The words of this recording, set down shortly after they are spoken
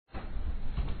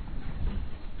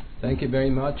Thank you very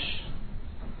much.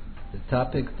 The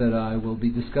topic that I will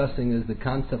be discussing is the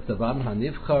concept of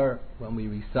Hanivchar. When we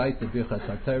recite the Birchas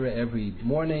HaTorah every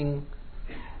morning,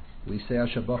 we say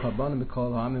Ashabach Habana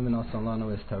Mikol Ha'amim and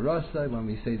Asalano Estarasa. When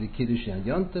we say the Kiddush Yan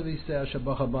Yonta, we say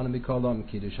Ashabach Habana Mikol Ha'amim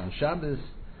Kiddush on Shabbos.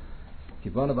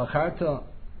 Kivana Bacharta.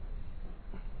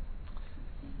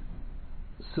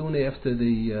 Soon after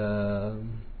the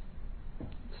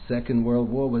Second World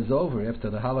War was over, after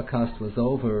the Holocaust was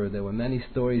over, there were many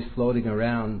stories floating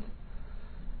around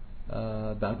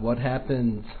about what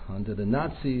happened under the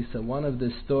Nazis. So one of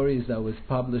the stories that was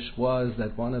published was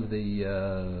that one of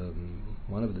the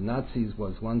Nazis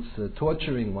was once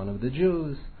torturing one of the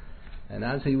Jews, and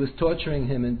as he was torturing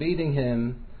him and beating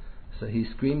him, so he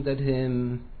screamed at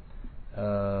him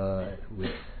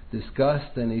with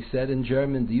disgust, and he said in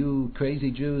German, "Do you crazy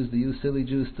Jews, do you silly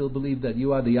Jews still believe that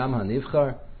you are the Am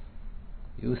Hanivchar?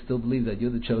 You still believe that you're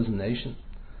the chosen nation?"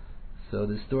 So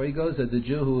the story goes that the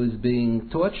Jew who was being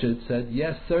tortured said,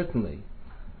 "Yes, certainly."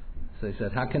 So he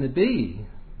said, "How can it be?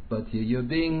 But you're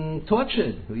being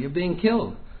tortured, you're being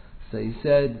killed." So he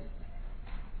said,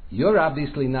 "You're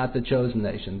obviously not the chosen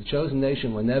nation. The chosen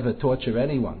nation will never torture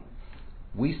anyone.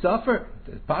 We suffer.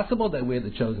 It's possible that we're the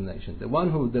chosen nation. The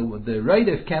one who, the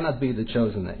Reitif cannot be the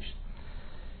chosen nation."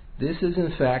 This is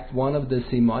in fact one of the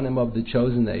simanim of the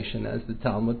chosen nation, as the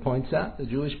Talmud points out. The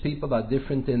Jewish people are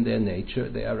different in their nature.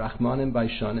 They are Rachmanim,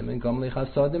 Baishanim, and Gomli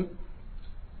Chasadim.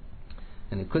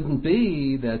 And it couldn't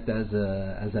be that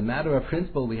as a matter of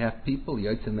principle we have people,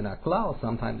 Yotzim min HaKlal,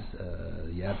 sometimes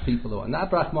you have people who are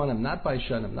not Rachmanim, not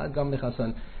Baishanim, not Gomli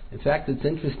Chasadim. In fact, it's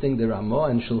interesting, the Ramah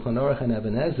and Shulchan Aruch and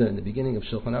Eben Ezer, in the beginning of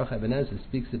Shulchan Aruch, Eben Ezer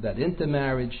speaks about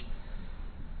intermarriage.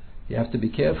 You have to be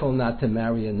careful not to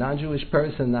marry a non-Jewish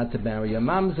person, not to marry a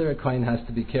mamzer. A kohen has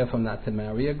to be careful not to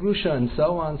marry a grusha, and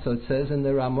so on. So it says in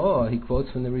the Ramah, he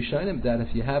quotes from the Rishonim, that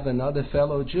if you have another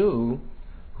fellow Jew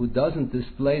who doesn't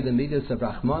display the midas of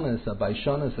Rachmanis, of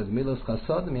Baishanis, of Milos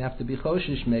Chasadim, you have to be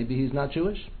choshish, maybe he's not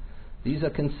Jewish. These are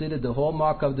considered the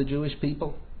hallmark of the Jewish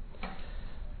people.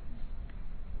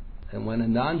 And when a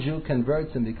non-Jew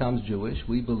converts and becomes Jewish,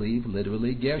 we believe,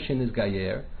 literally, Gershin is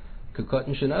Gayer,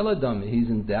 he's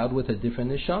endowed with a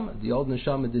different neshama. The old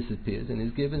neshama disappears and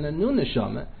he's given a new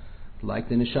neshama, like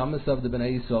the neshamas of the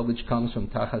Bnei Yisrael, which comes from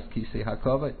Tachas Kisei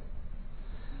HaKavod.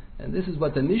 And this is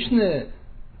what the Mishnah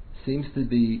seems to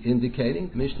be indicating.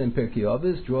 The Mishnah in Pirkei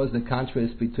Avos draws the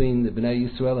contrast between the Bnei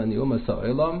Yisrael and the Umas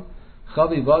HaOlam.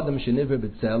 Chaviv Adam shenivra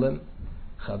b'tzelem,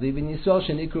 Chaviv in Yisrael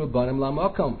shenikru banim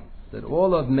lamakom. That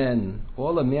all of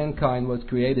mankind was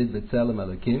created b'tzelem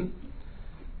Elokim.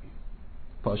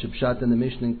 Pashup Pshat in the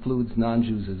Mishnah includes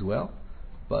non-Jews as well.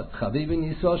 But Chaviv in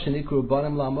Yisrael shenikru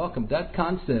banim lamakom, that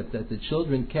concept that the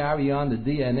children carry on the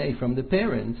DNA from the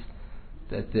parents,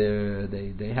 that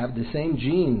they have the same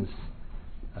genes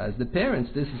as the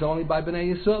parents, this is only by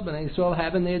Bnei Yisrael. Bnei Yisrael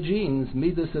have in their genes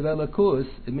Midas of Elokus.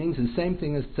 It means the same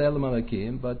thing as Tzelem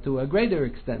Elokim, but to a greater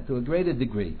extent, to a greater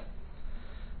degree.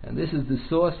 And this is the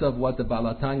source of what the Baal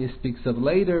HaTanya speaks of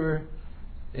later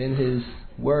in his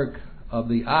work of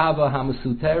the Ahava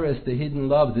HaMesuteres, the hidden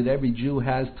love that every Jew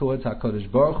has towards HaKadosh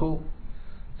Baruch Hu,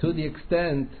 to the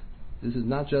extent, this is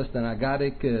not just an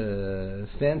agadic,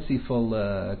 fanciful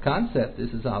concept, this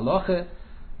is a halacha.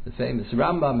 The famous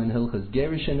Rambam in Hilchas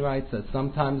Gerushin writes that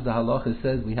sometimes the halacha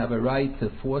says we have a right to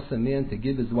force a man to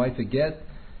give his wife a get,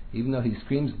 even though he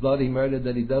screams bloody murder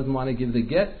that he doesn't want to give the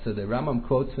get. So the Rambam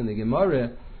quotes from the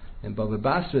Gemara, in Bava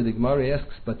Basra, the Gemara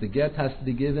asks, but the get has to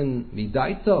be given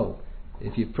midaito.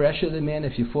 If you pressure the man,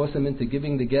 if you force him into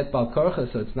giving the get bal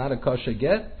korcha, so it's not a kosher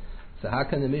get. So how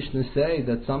can the Mishnah say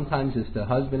that sometimes if the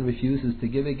husband refuses to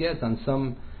give a get, in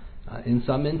some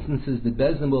instances the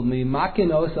bezdin will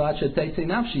mimakino so achateitei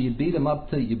nafshi, you beat him up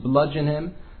till you bludgeon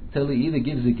him till he either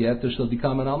gives a get or she'll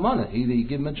become an almana. Either you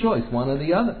give him a choice, one or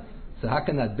the other. So how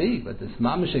can that be? But this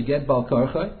mamish a get bal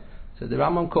korcha. So the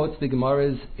Rambam quotes the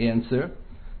Gemara's answer.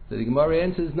 The Gemara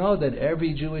answers no, that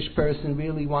every Jewish person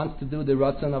really wants to do the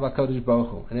Ratzon of HaKadosh Baruch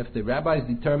Hu. And if the rabbis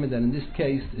determine that in this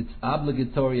case it's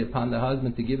obligatory upon the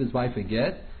husband to give his wife a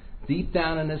get, deep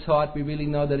down in his heart we really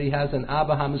know that he has an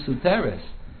Abba HaMesuteres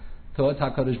towards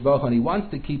HaKadosh Baruch Hu, and he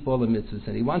wants to keep all the mitzvahs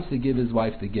and he wants to give his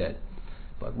wife the get.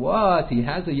 But what? He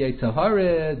has a Yetzer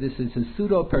Hara, this is his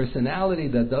pseudo-personality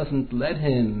that doesn't let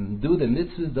him do the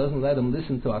mitzvahs, doesn't let him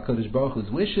listen to HaKadosh Baruch Hu's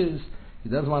wishes, he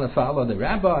doesn't want to follow the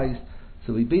rabbis.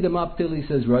 So we beat him up till he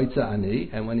says Roitza Ani,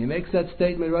 and when he makes that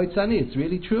statement Roitza Ani, it's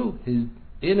really true. His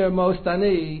innermost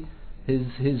Ani,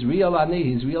 his real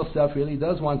Ani, his real self really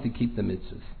does want to keep the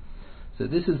mitzvahs. So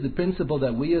this is the principle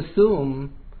that we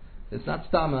assume. It's not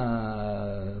stam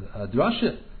a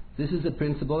drasha. This is a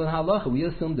principle in halacha. We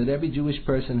assume that every Jewish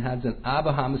person has an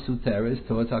Abba HaMesuteres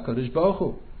towards HaKadosh Baruch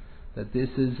Hu. That this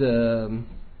is an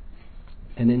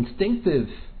instinctive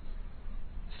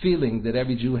feeling that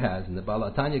every Jew has. And the Baal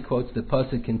HaTanya quotes the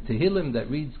pasuk in Tehillim that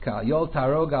reads, Ka'yol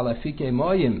tarog al afike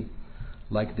moyim,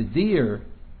 like the deer.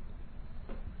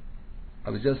 I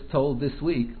was just told this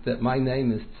week that my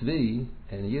name is Tzvi,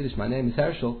 and in Yiddish my name is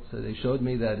Herschel, so they showed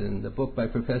me that in the book by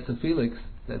Professor Felix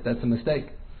that's a mistake.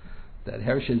 That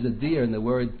Hersh is a deer and the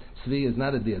word Tzvi is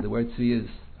not a deer. The word Tzvi is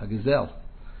a gazelle.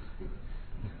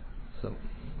 So,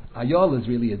 Ayol is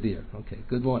really a deer. Okay,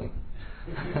 good morning.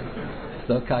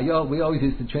 So Kayol, we always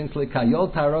used to translate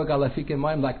Kayol Tarog Alafik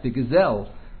Mayim like the gazelle.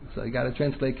 So you got to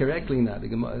translate correctly now.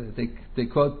 They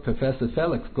quote, Professor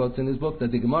Felix quotes in his book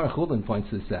that the Gemara Chulin points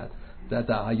this out, that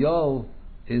the Ayol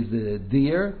is the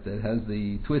deer that has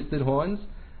the twisted horns,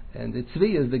 and the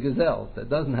Tzvi is the gazelle that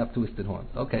doesn't have twisted horns.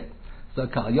 Okay. So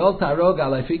Kayol Tarog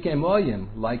Alafik Moyim,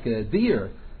 like a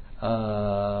deer,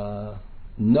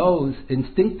 knows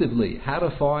instinctively how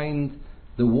to find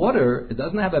the water. It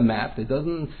doesn't have a map. It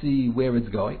doesn't see where it's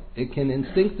going. It can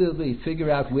instinctively figure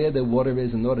out where the water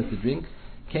is in order to drink.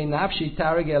 So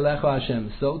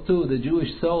too, the Jewish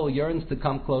soul yearns to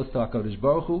come close to HaKadosh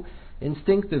Baruch Hu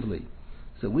instinctively.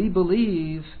 So we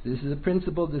believe, this is a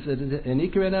principle, this is an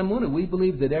Iker and Amunah, we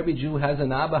believe that every Jew has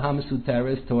an Abba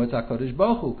HaMesuteres towards HaKadosh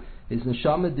Baruch Hu. His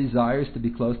neshama desires to be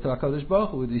close to HaKadosh Baruch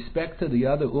Hu. With respect to the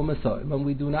other Ummah So'im,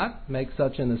 we do not make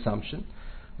such an assumption.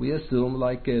 We assume,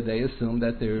 like they assume,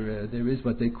 that there is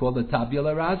what they call the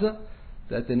tabula rasa,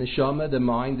 that the neshama, the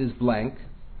mind is blank,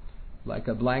 like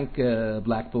a blank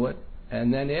blackboard,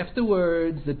 and then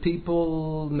afterwards the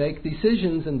people make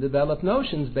decisions and develop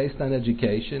notions based on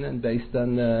education and based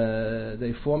on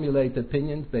they formulate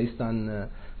opinions based on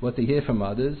what they hear from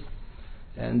others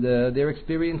and their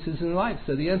experiences in life.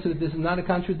 So the answer to this is not a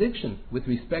contradiction. With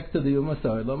respect to the Ummah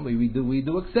So'olam, we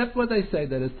do accept what they say,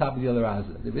 that is tabula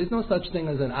rasa. There is no such thing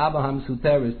as an Abba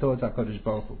HaMesuteres towards HaKadosh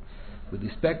Baruch Hu. With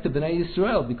respect to Bnei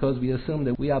Yisrael, because we assume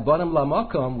that we are Bonam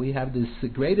Lamakom, we have this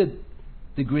greater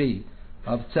degree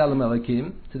of Tzelem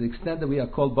Elokim, to the extent that we are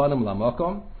called Bonam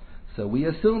Lamakom. So we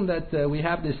assume that we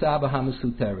have this Abba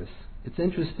HaMesuteres. It's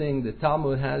interesting, the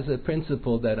Talmud has a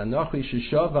principle that Anochi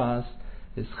Sheshovas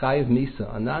is Chayiv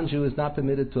Misa. A non-Jew is not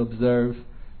permitted to observe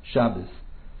Shabbos.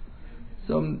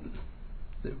 So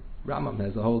the Rambam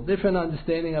has a whole different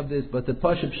understanding of this, but the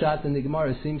Pashup Pshat in the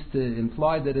Gemara seems to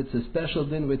imply that it's a special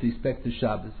din with respect to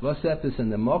Shabbos. Vasepis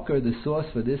and the Moker, the source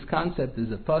for this concept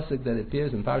is a pasuk that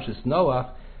appears in Parshas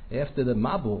Noach after the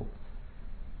Mabul.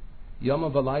 Yom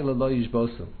v'layla lo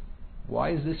yishbosu.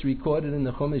 Why is this recorded in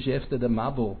the Chumash after the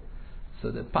Mabul? So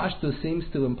the Pashto seems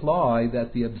to imply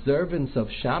that the observance of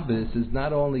Shabbos is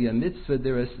not only a mitzvah.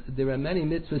 There are many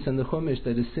mitzvahs in the Chumash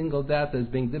that is singled out as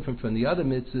being different from the other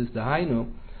mitzvahs. The Hainu,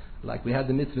 like we had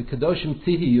the mitzvah Kadoshim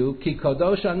Tihiyu, Ki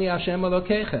Kadosh Ani Hashem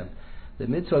Elokechem. The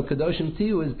mitzvah of Kadoshim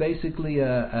Tihiyu is basically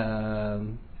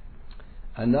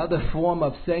another form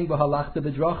of saying B'halachta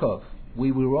B'drachov.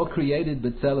 We were all created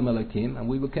b'tzelem Elokim, and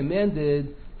we were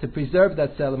commanded to preserve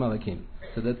that tzelem Elokim.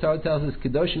 So the Torah tells us,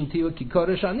 Kedoshim tiyu ki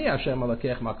kodesh ani Hashem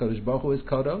Elokechem. HaKadosh Baruch Hu is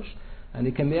kodesh, and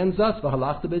He commands us,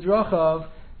 v'halachta b'drachav,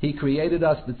 He created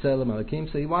us b'tzelem Elokim,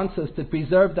 so He wants us to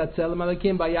preserve that tzelem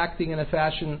Elokim by acting in a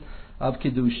fashion of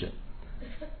kedusha.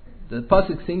 The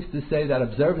pasuk seems to say that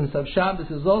observance of Shabbos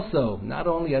is also not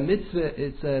only a mitzvah,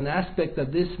 it's an aspect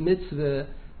of this mitzvah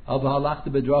of halachta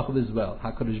b'drachav as well.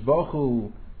 HaKadosh Baruch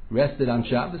Hu rested on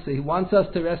Shabbos, so He wants us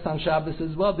to rest on Shabbos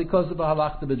as well because of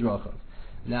halachta b'drachav.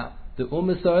 Now, the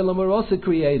Ummah So'olam are also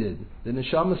created. The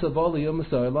neshamas of all the Ummah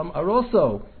So'olam are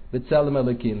also b'tzelem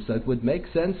Elokim. So it would make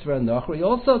sense for a Nochri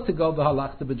also to go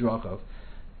v'halachta b'drachav.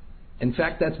 In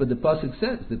fact, that's what the pasuk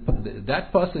says.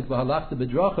 That pasuk v'halachta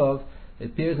b'drachav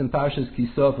appears in Parshas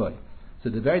Kisovai. So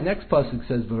the very next pasuk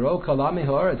says, V'ro kalami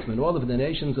haaretz, when all of the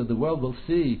nations of the world will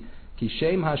see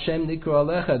Kishem Hashem Nikra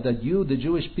Alecha, that you, the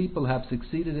Jewish people, have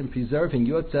succeeded in preserving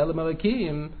your tzelem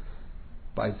Elokim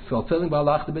by fulfilling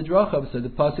B'halachta B'drachav. So the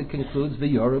pasuk concludes,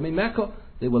 V'yoru mimeko,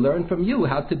 they will learn from you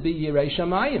how to be Yirei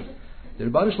Shamayim. The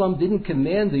Rebbeinu Shalom didn't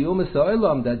command the Ummah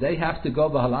So'olam that they have to go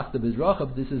B'halachta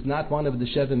B'drachav. This is not one of the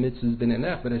Sheva Mitzvahs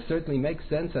B'nenech, but it certainly makes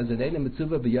sense as an Eina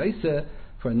Mitzvah B'yaisa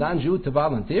for a non-Jew to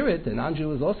volunteer it. A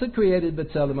non-Jew is also created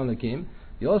b'tzelem Elokim.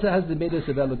 He also has the midas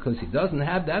of Elokus. He doesn't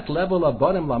have that level of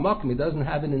Bonim Lamakim. He doesn't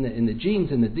have it in the genes,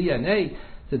 in the DNA,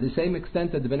 to the same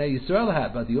extent that the Bnei Yisrael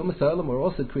have. But the Ummah So'olam were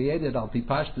also created al pi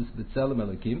pashtus b'tzelem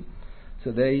Elokim.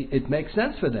 So it makes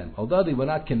sense for them. Although they were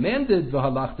not commanded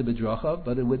v'halachta b'drachav,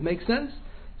 but it would make sense.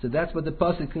 So that's what the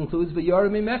pasuk concludes, v'yoru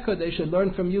mimeko, they should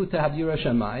learn from you to have Yirei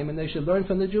Shamayim, and they should learn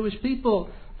from the Jewish people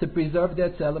to preserve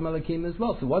their Tzelem Elokim as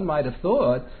well. So one might have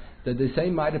thought that the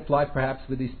same might apply perhaps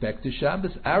with respect to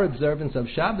Shabbos. Our observance of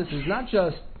Shabbos is not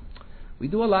just, we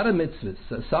do a lot of mitzvahs.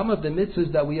 So some of the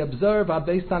mitzvahs that we observe are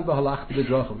based on B'halach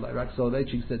B'drochav. Like Rabbi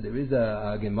Soloveitchik said, there is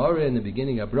a Gemara in the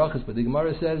beginning of Brachas, but the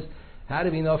Gemara says, how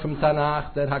do we know from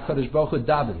Tanakh that HaKadosh Baruch Hu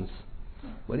davens?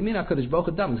 What do you mean HaKadosh Baruch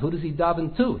Hu davens? Who does he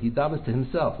daven to? He davens to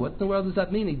himself. What in the world does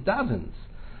that mean? He davens.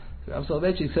 Rabbi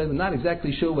Soloveitchik said, we're not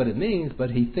exactly sure what it means, but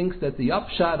he thinks that the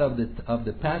upshot of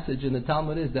the passage in the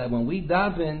Talmud is that when we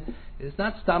daven, it's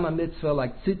not stam a mitzvah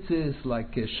like tzitzis,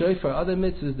 like shofar, other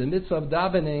mitzvahs. The mitzvah of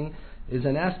davening is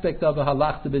an aspect of a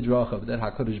halach b'drochav, that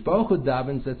HaKadosh Baruch Hu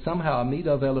davens, that somehow a midah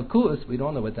of elokus, we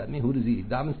don't know what that means. Who does he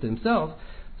davens to himself?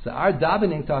 So our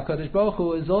davening to HaKadosh Baruch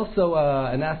Hu is also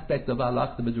an aspect of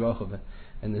halach b'drochav.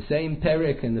 And the same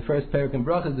perik, in the first perik in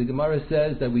Brachas, the Gemara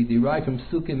says that we derive from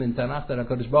Sukkim in Tanakh that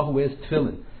HaKadosh Baruch Hu wears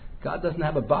tefillin. God doesn't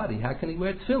have a body. How can he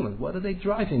wear tefillin? What are they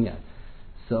driving at?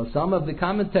 So some of the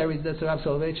commentaries, that's what Rabbi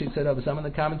Soloveitchik said, some of the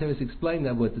commentaries explain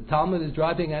that what the Talmud is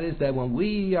driving at is that when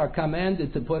we are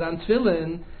commanded to put on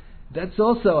tefillin, that's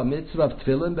also a mitzvah of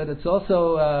tefillin, but it's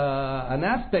also an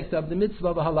aspect of the mitzvah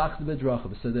of a halach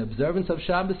b'drachav. So the observance of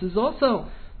Shabbos is also,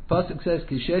 Pasuk says,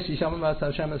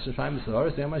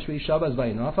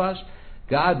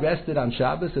 God rested on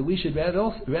Shabbos, so we should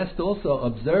rest also.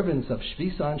 Observance of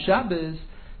Shvisa on Shabbos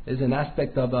is an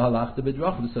aspect of the halach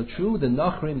b'drachav. So true, the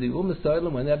Nachrim, the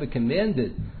Umm were never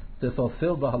commanded to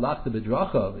fulfill the halach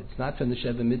b'drachav. It's not from the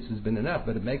Sheva Mitzvahs been enough,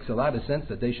 but it makes a lot of sense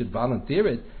that they should volunteer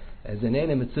it as an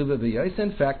ene mitzvah v'yoyse.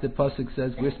 In fact, the Pasuk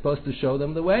says we're supposed to show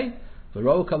them the way. We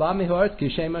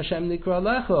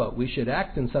should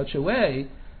act in such a way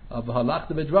of halach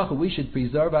b'drachav. We should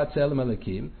preserve our tzelem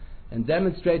elikim and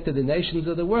demonstrate to the nations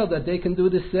of the world that they can do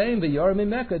the same. V'yorim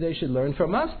imeka, they should learn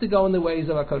from us to go in the ways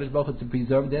of HaKadosh Baruch Hu to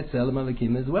preserve their tzelem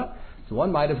elikim as well. So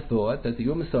one might have thought that the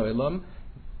Umm Soilam,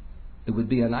 it would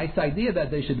be a nice idea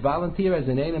that they should volunteer as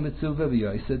an ene mitzvah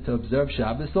v'yoyse to observe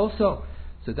Shabbos also.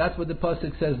 So that's what the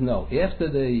Pasuk says. No, after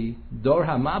the Dor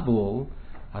HaMabul,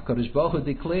 HaKadosh Baruch Hu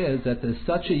declares that there's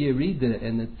such a yerida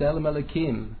in the tzelem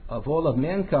elikim of all of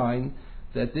mankind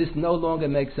that this no longer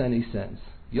makes any sense.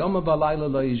 Yom Balayla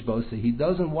Lo Yishbosa. He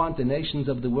doesn't want the nations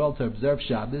of the world to observe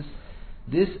Shabbos.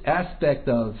 This aspect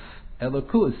of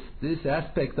Elokus, this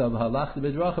aspect of Halach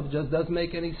B'drachav just doesn't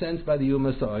make any sense by the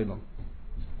Ummah Sa'olam.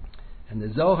 And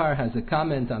the Zohar has a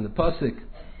comment on the Pasuk,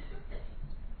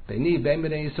 Beini Bein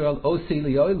B'nei Yisrael Osi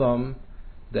Li'olam,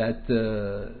 that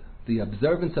the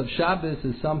observance of Shabbos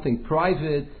is something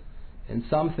private and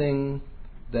something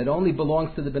that only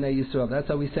belongs to the Bnei Yisrael. That's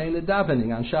how we say in the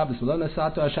davening on Shabbos.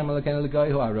 HaKadosh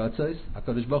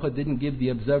Baruch Hu didn't give the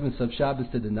observance of Shabbos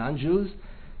to the non-Jews.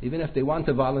 Even if they want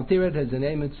to volunteer it as a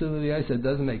name in Tzuvah, it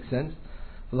doesn't make sense.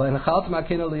 The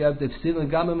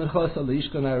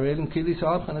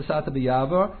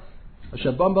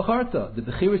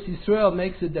Bechiris Yisrael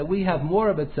makes it that we have more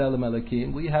of a Tzelem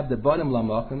Elikim. We have the Bonim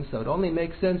Lamakim, so it only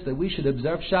makes sense that we should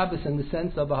observe Shabbos in the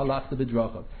sense of a halach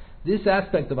b'drachav. This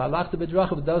aspect of halach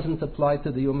b'drachav doesn't apply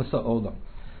to the Ummah Sa'olam.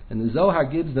 And the Zohar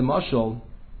gives the mashal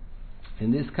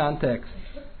in this context.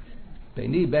 This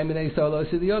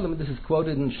is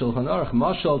quoted in Shulchan Aruch.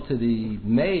 Mashal to the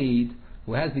maid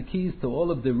who has the keys to all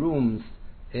of the rooms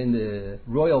in the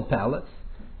royal palace,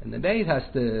 and the maid has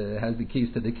the keys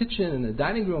to the kitchen and the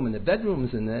dining room and the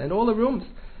bedrooms and all the rooms.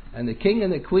 And the king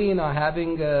and the queen are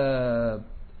having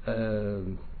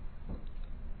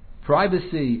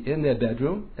privacy in their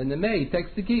bedroom, and the maid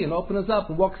takes the key and opens up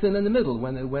and walks in the middle.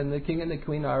 When the king and the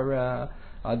queen are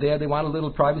there, they want a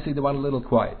little privacy, they want a little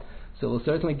quiet. So we'll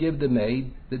certainly give the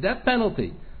maid the death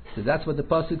penalty. So that's what the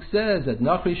Pasuk says, that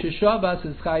Nachri Sheshavas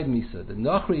is Chayv Misa. The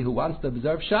Nachri who wants to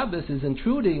observe Shabbos is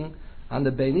intruding on the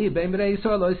Beini Bnei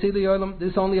Yisrael.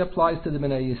 This only applies to the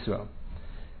Bnei Yisrael.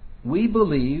 We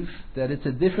believe that it's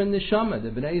a different neshama. The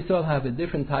Bnei Yisrael have a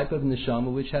different type of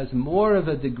neshama which has more of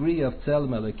a degree of Tzelem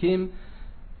Elikim,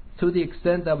 to the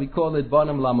extent that we call it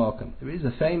Bonim Lamokim. There is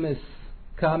a famous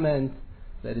comment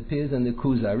that appears in the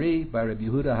Kuzari by Rabbi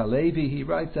Yehuda Halevi. He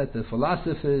writes that the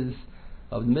philosophers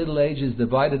of the Middle Ages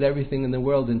divided everything in the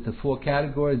world into four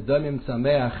categories: Damim,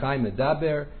 Sameach, Chaim,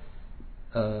 Medaber,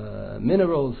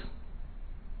 minerals,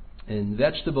 and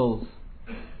vegetables,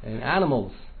 and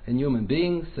animals, and human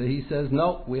beings. So he says,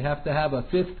 no, we have to have a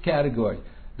fifth category: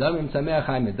 Damim, Sameach,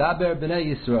 Chaim, Medaber, Bnei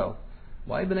Yisrael.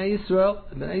 Why Bnei Yisrael?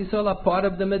 Bnei Yisrael are part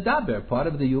of the Medaber, part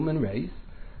of the human race.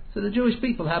 So the Jewish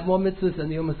people have more mitzvahs than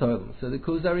the Ummah Sa'olam. So the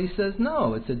Kuzari says,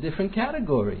 no, it's a different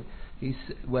category. You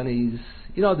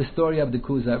know the story of the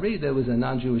Kuzari. There was a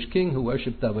non-Jewish king who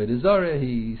worshipped Avodah Zarah.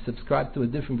 He subscribed to a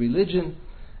different religion,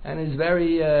 and he's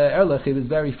very erlich. He was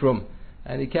very frum.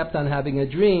 and he kept on having a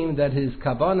dream that his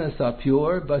kavanas are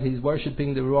pure, but he's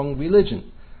worshipping the wrong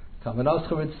religion. So he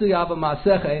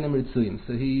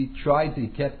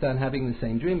kept on having the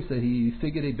same dream, so he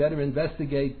figured he better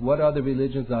investigate what other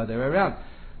religions are there around.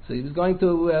 So he was going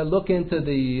to look into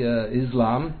the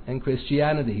Islam and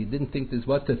Christianity. He didn't think there's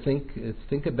what to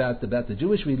think about the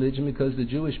Jewish religion, because the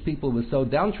Jewish people were so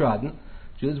downtrodden.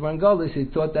 Jews were in Golis. He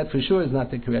thought that for sure is not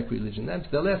the correct religion. Then,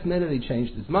 the last minute, he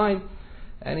changed his mind,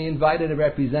 and he invited a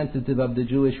representative of the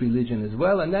Jewish religion as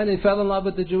well. And then he fell in love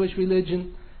with the Jewish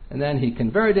religion. And then he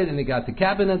converted, and he got the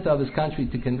cabinet of his country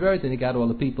to convert, and he got all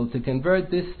the people to convert.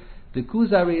 The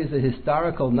Kuzari is a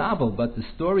historical novel, but the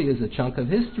story is a chunk of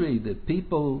history. The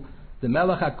people, the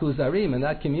Melech HaKuzarim, in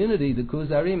that community, the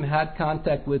Kuzarim had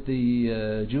contact with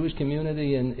the Jewish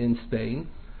community in Spain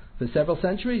for several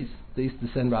centuries. They used to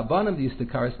send Rabbanim, they used to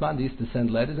correspond, they used to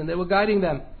send letters, and they were guiding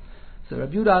them. So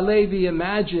Rabbi Yehuda Halevi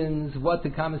imagines what the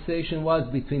conversation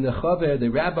was between the Chaver, the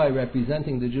rabbi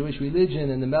representing the Jewish religion,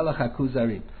 and the Melech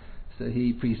HaKuzarim. So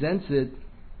he presents it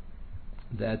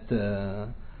that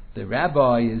the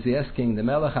rabbi is asking the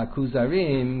Melech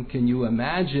HaKuzarim, can you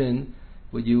imagine,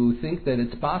 would you think that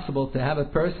it's possible to have a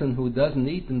person who doesn't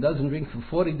eat and doesn't drink for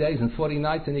 40 days and 40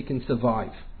 nights and he can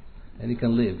survive and he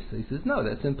can live? So he says, no,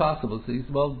 that's impossible. So he says,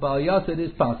 well, Ba'al Yos, it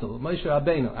is possible. Moshe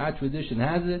Rabbeinu, our tradition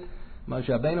has it. Moshe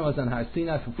Rabbeinu was on Har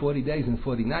Sinai for 40 days and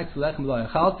 40 nights. Lechem lo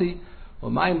echalti,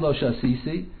 u'mayim lo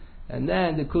shasisi. And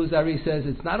then the Kuzari says,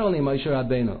 it's not only Moshe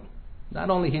Rabbeinu. Not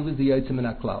only he was the Yotzim in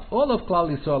HaKlal. All of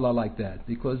Klal Yisrael are like that,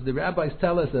 because the rabbis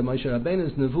tell us that Moshe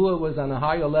Rabbeinu's Nevuah was on a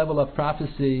higher level of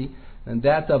prophecy than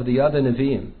that of the other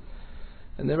Nevi'im.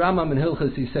 And the Rambam in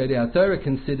Hilchos Yisodei HaTorah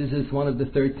considers this one of the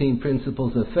 13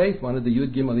 principles of faith, one of the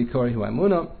Yud Gimel Ikori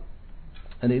Hu'amunah,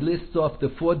 and he lists off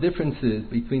the 4 differences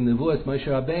between Nevuah's Moshe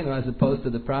Rabbeinu as opposed to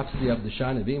the prophecy of the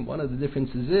Shar Nevi'im. One of the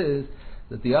differences is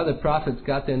that the other prophets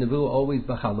got their Nevuah always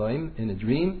b'chaloim, in a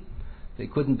dream. They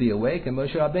couldn't be awake, and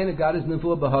Moshe Rabbeinu got his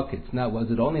Nevuah b'hakitz. Now,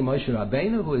 was it only Moshe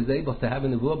Rabbeinu who was able to have a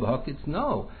Nevuah b'hakitz?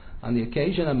 No. On the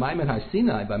occasion of Maimon Har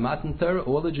Sinai, by Matan Torah,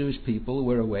 all the Jewish people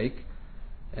were awake,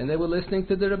 and they were listening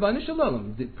to the Rabbanu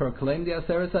Shalom proclaim the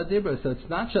Aseret HaDibra. So it's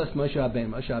not just Moshe Rabbeinu.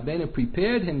 Moshe Rabbeinu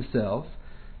prepared himself,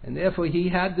 and therefore he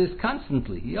had this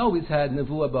constantly. He always had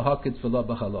Nevuah b'hakitz v'lo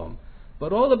b'chalom.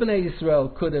 But all the Bnei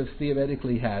Yisrael could have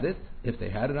theoretically had it, if they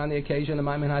had it on the occasion of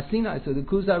Maimon Har Sinai. So the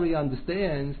Kuzari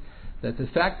understands that the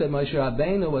fact that Moshe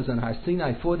Rabbeinu was on Har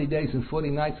Sinai 40 days and 40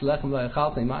 nights, lechem lo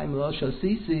echalti, mayim lo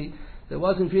shasisi, that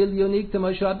wasn't really unique to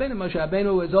Moshe Rabbeinu. Moshe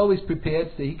Rabbeinu was always prepared,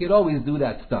 so he could always do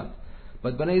that stunt.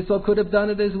 But Bnei Yisrael could have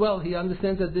done it as well. He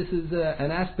understands that this is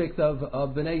an aspect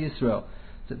of Bnei Yisrael.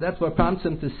 So that's what prompts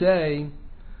him to say,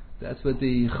 that's what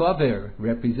the Chaver,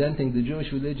 representing the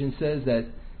Jewish religion, says, that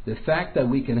the fact that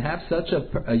we can have such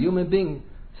a human being.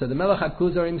 So the Melech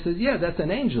HaKuzarim says, yeah, that's an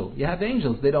angel. You have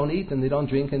angels. They don't eat and they don't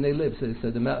drink and they live. So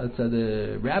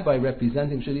the rabbi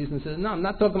representing Judaism says, no, I'm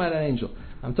not talking about an angel.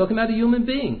 I'm talking about a human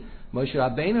being. Moshe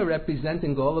Rabbeinu,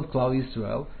 representing all of Klal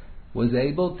Yisrael, was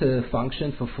able to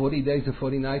function for 40 days and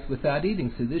 40 nights without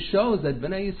eating. So this shows that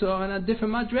Bnei Yisrael are on a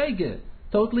different madrega.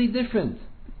 Totally different.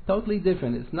 Totally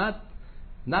different. It's not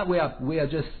we are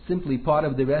just simply part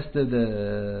of the rest of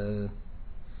the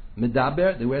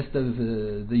Medaber, the rest of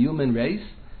the human race.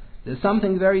 There's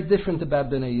something very different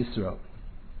about Bnei Yisrael.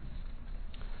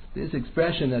 This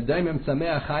expression, Adoimim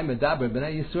Tzameach Chai Medaber,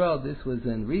 Bnei Yisrael, this was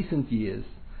in recent years.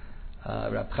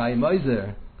 Rabbi Chaim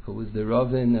Moiser, who was the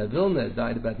Rav in Vilna,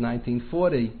 died about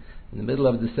 1940, in the middle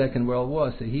of the Second World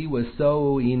War. So he was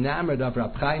so enamored of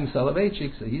Rabbi Chaim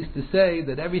Soloveitchik, so he used to say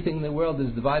that everything in the world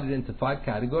is divided into 5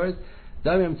 categories.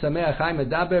 Adoimim Tzameach Chai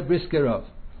Medaber Briskerov.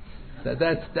 So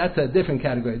that's a different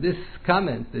category. This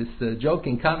comment, this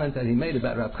joking comment that he made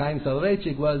about Rabbi Chaim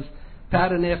Soloveitchik was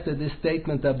patterned after this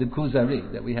statement of the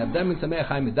Kuzari, that we have Adoimim Tzameach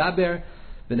Chai Medaber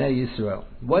Bnei Yisrael.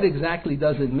 What exactly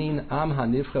does it mean, Am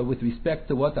HaNivchar, with respect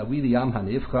to what are we the Am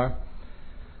HaNivchar?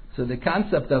 So the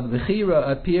concept of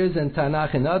Bechira appears in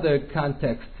Tanakh in other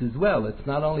contexts as well. It's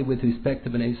not only with respect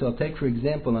to Bnei Yisrael. Take, for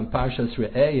example, in Parshas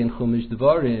Re'eh in Chumash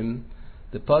Devarim,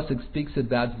 the Pasuk speaks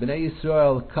about Bnei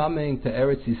Yisrael coming to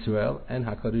Eretz Yisrael, and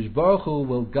HaKadosh Baruch Hu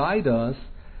will guide us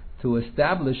to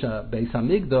establish a Beis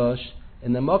HaMikdash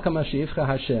in the Mokom HaShe'ivcha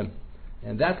Hashem.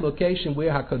 And that location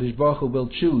where HaKadosh Baruch Hu will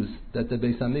choose that the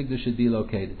Beis HaMikdash should be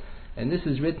located. And this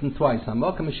is written twice.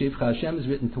 HaMokom HaShe'ivcha Hashem is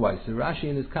written twice. So Rashi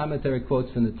in his commentary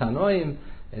quotes from the Tanoim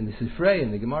and the Sifrei,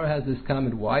 and the Gemara has this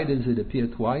comment, why does it appear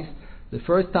twice? The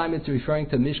first time it's referring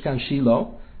to Mishkan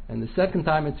Shiloh, and the second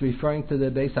time it's referring to the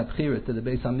Beis HaBchira, to the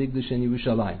Beis HaMikdash in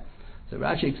Yerushalayim. So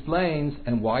Rashi explains,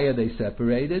 and why are they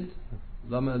separated?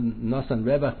 Lama Nasan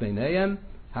Revach Beinayim.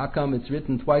 How come it's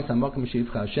written twice, HaMokom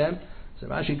HaShe'ivcha Hashem? So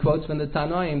Rashi quotes from the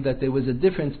Tanoim that there was a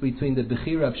difference between the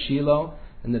Bechira of Shiloh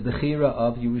and the Bechira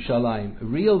of Yerushalayim.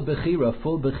 Real Bechira,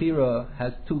 full Bechira,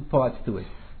 has two parts to it.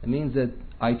 It means that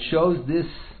I chose this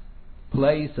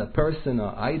place, a person,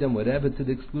 or item, whatever, to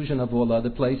the exclusion of all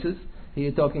other places. Here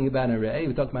you're talking about a Re'eh,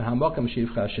 we're talking about Hamokam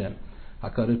Shivcha Hashem.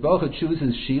 HaKadosh Baruch Hu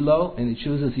chooses Shiloh and he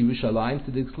chooses Yerushalayim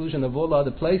to the exclusion of all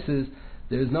other places.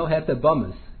 There is no Heta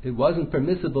Bamas. It wasn't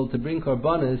permissible to bring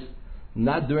Korbanos,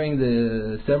 not during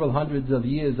the several hundreds of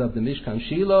years of the Mishkan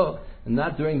Shiloh, and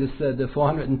not during the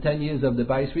 410 years of the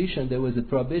Bais Rishon. There was a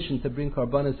prohibition to bring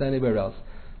Korbanos anywhere else.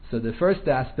 So the first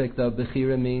aspect of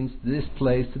Bechira means this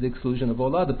place to the exclusion of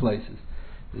all other places.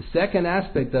 The second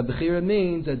aspect of Bechira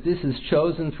means that this is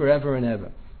chosen forever and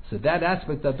ever. So that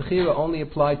aspect of Bechira only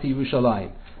applied to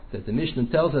Yerushalayim. That the Mishnah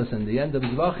tells us in the end of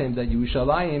Zvachim that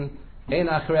Yerushalayim ein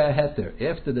achrei heter.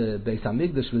 After the Beis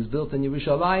Hamikdash was built in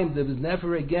Yerushalayim, there was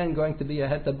never again going to be a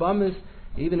heter bamas,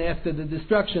 even after the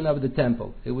destruction of the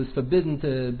temple. It was forbidden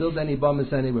to build any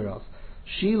bamas anywhere else.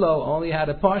 Shiloh only had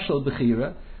a partial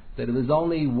Bechira, that it was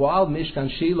only while Mishkan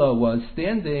Shiloh was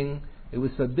standing, it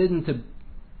was forbidden to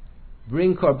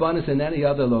bring Korbanos in any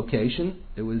other location.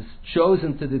 It was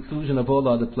chosen to the exclusion of all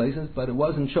other places, but it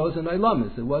wasn't chosen by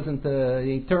Lamas. It wasn't an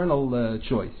eternal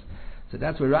choice. So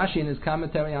that's where Rashi in his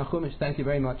commentary on Chumash. Thank you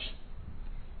very much.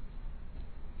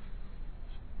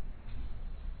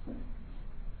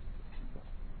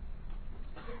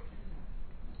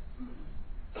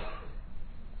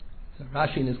 So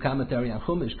Rashi in his commentary on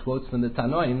Chumash quotes from the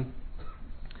Tanoim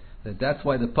that's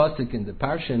why the pasuk in the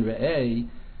Parsha in Re'eh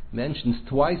mentions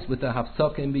twice with a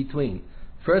hafsaka in between.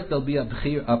 First there'll be a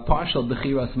partial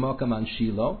Bechiras Mokam on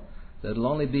Shiloh. There'll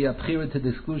only be a Bechira to the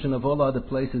exclusion of all other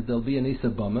places. There'll be an Isa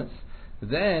Bamas.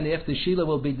 Then, after Shiloh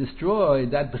will be destroyed,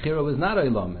 that Bechira was not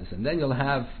Olamas. And then you'll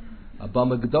have a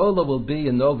Bama Gdola will be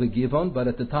a Nova Givon, but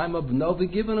at the time of Nova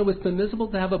Givon it was permissible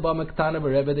to have a Bama Ktana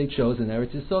wherever they chose in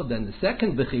Eretz Yisrael. Then the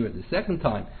second Bechira, the second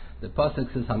time, the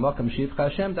Pasuk says Hamakam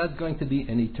Shivcha Hashem, that's going to be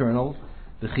an eternal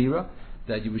Bechira.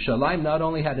 That Yerushalayim not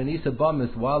only had an Isa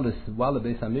Bamas while the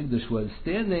Beis Hamikdash was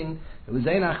standing, it was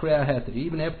Ein Achrei HaHeter.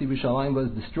 Even after Yerushalayim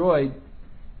was destroyed,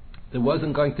 there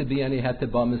wasn't going to be any Heter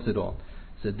Bamas at all.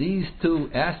 So these two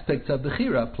aspects of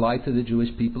Bechira apply to the Jewish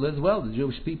people as well. The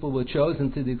Jewish people were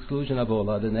chosen to the exclusion of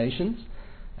all other nations,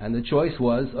 and the choice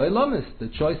was Olamis. The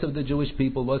choice of the Jewish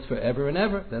people was forever and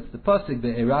ever. That's the pasuk,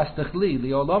 Ve'eras Techli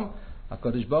Li'olam.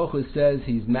 HaKadosh Baruch Hu says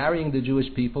He's marrying the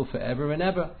Jewish people forever and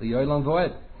ever. Li'olam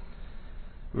Voed.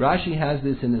 Rashi has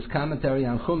this in his commentary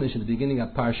on Chumash at the beginning of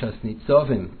Parshas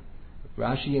Nitzovim.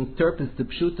 Rashi interprets the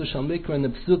Pshuta Shal Mikra and the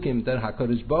Psukim that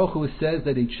HaKadosh Baruch Hu says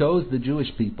that He chose the Jewish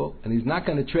people and He's not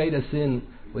going to trade us in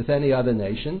with any other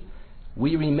nation.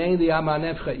 We remain the Am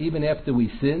HaNefcha even after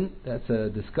we sin. That's a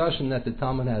discussion that the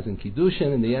Talmud has in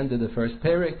Kiddushin in the end of the first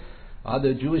parak. Are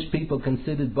the Jewish people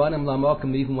considered Banim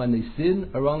Lamokim even when they sin,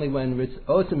 or only when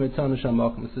Osim Ritzonu Shal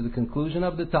Mokim? So the conclusion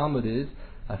of the Talmud is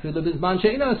Afilu Bizman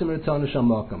She'eino Osim Ritzonu Shal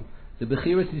Mokim. The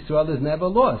Bechiras Yisrael is never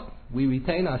lost. We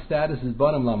retain our status as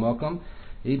Banim Lamokim,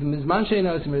 even Bizman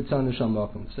She'eino Osim Ritzonu Shal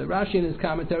Mokim. So Rashi in his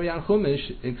commentary on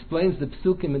Chumash explains the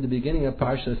Psukim in the beginning of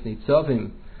Parshas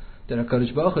Nitzovim, that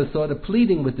HaKadosh Baruch Hu sort of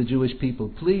pleading with the Jewish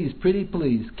people, please, pretty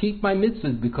please, keep my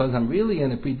mitzvahs because I'm really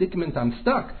in a predicament, I'm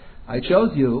stuck. I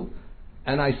chose you,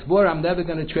 and I swore I'm never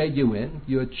going to trade you in.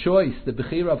 Your choice, the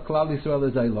Bechira of Klal Yisrael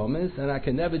is Eilomis, and I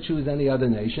can never choose any other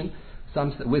nation. So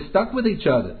we're stuck with each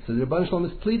other. So the Rebbeinu Shalom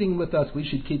is pleading with us, we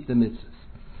should keep the mitzvahs.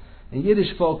 In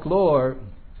Yiddish folklore,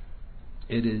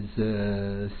 it is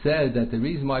said that the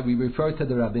reason why we refer to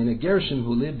the Rabbeinu Gershom,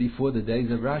 who lived before the days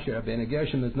of Rashi, Rabbeinu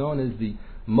Gershom is known as the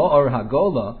Ma'or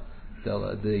Hagola,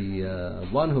 the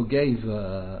one who gave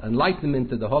enlightenment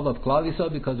to the whole of Klal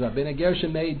Yisrael, because Rabbeinu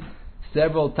Gershom made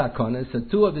several takonas. So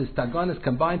two of his takonas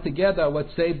combined together are what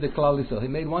saved the Klal Yisrael. He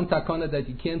made one takona that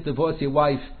you can't divorce your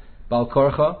wife bal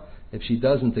korcha if she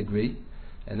doesn't agree.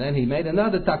 And then he made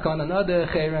another takon, another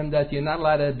cherem, that you're not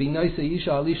allowed to be noisa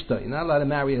isha al ishta. You're not allowed to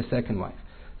marry a second wife.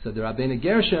 So the Rabbeinu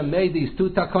Gershom made these two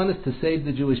takonas to save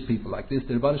the Jewish people. Like this,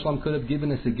 the Rebbeinu Shalom could have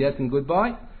given us a get and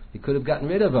goodbye. He could have gotten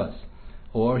rid of us.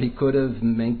 Or he could have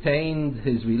maintained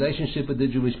his relationship with the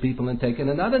Jewish people and taken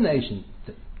another nation,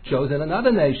 chosen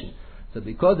another nation. So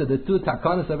because of the two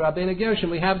takonas of Rabbeinu Gershom,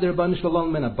 we have the Rebbeinu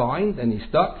Shalom in a bind, and he's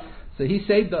stuck. So he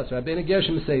saved us. Rabbeinu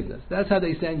Gershom saved us. That's how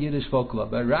they say in Yiddish folklore.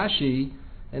 But Rashi,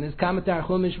 in his commentary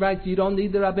Chumash, writes, you don't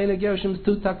need the Rabbeinu Gershom's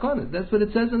two takonas. That's what it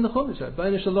says in the Chumash.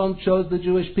 Rabbeinu Shalom chose the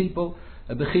Jewish people,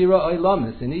 a Bechira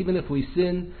Oilamis. And even if we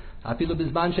sin, Afilu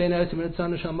Bizman She'eino Osim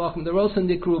Ritzonu Shal Mokim, the Rosan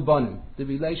Dikru Bonim. The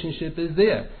relationship is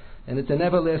there. And it's an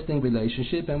everlasting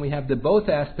relationship. And we have the both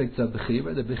aspects of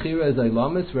Bechira. The Bechira is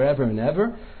Oilamis forever and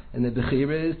ever. And the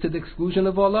Bechira is to the exclusion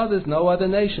of all others. No other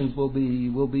nations will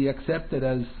be accepted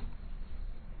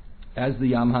as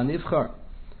the Am HaNivchar.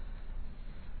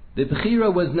 The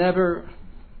Bechira was never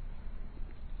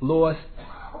lost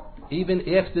even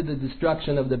after the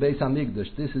destruction of the Beis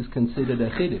HaMikdash. This is considered a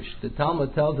Chiddush. The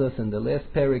Talmud tells us in the last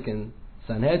Perek in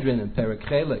Sanhedrin, in Perek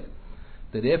Chelek,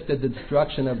 that after the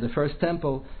destruction of the first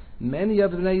temple, many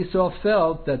of the Bnei Yisrael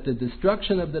felt that the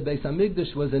destruction of the Beis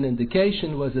HaMikdash was an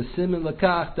indication, was a siman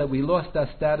l'kach, that we lost our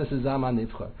status as Am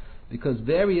HaNivchar. Because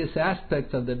various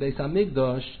aspects of the Beis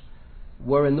HaMikdash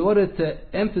were in order to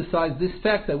emphasize this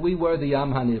fact that we were the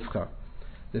Am HaNivchar.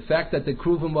 The fact that the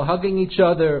Kruvim were hugging each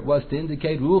other was to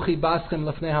indicate Ruchi Baschem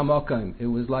Lefnei HaMokim. It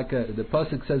was like the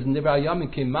pasuk says, Nivra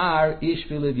Yamim Kimar Ish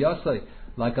V'Liv Yosei.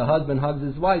 Like a husband hugs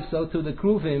his wife, so too the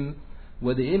Kruvim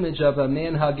were the image of a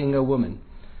man hugging a woman.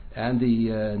 And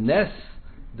the nes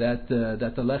that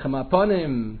the Lechem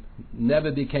Aponim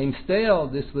never became stale.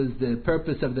 This was the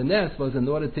purpose of the nes, was in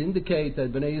order to indicate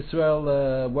that Bnei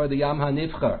Yisrael were the Am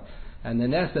HaNivchar. And the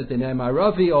nes that the Ner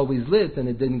Maravi always lit and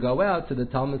it didn't go out. So the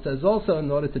Talmud says also,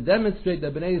 in order to demonstrate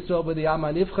that Bnei Yisrael were the Am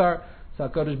HaNivchar, so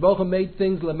HaKadosh Baruch Hu made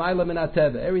things l'mayla min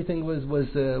hateva. Everything was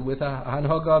with a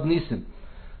hanhoga of nisim.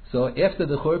 So after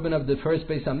the Churban of the first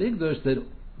Beis HaMikdash,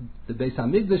 the Beis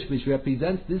HaMikdash, which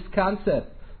represents this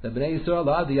concept, that Bnei Yisrael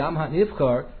are the Am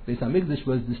HaNivchar, Beis HaMikdash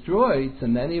was destroyed, so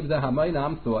many of the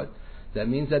Hamayim thought, that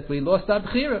means that we lost our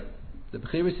Bechira. The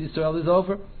Bechiras Yisrael is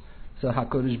over. So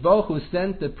HaKadosh Baruch Hu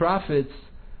sent the prophets,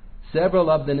 several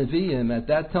of the Nevi'im at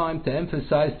that time, to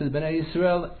emphasize to the Bnei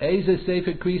Yisrael, Eze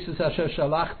Sefer Krisus Asher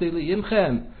Shalachti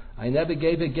Li'imchem. I never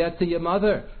gave a get to your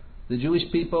mother. The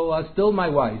Jewish people are still my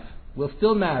wife. We're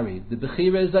still married. The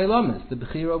Bechira is Eilomis. The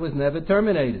Bechira was never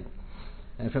terminated.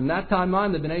 And from that time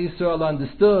on, the Bnei Yisrael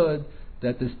understood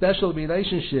that the special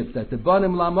relationship, that the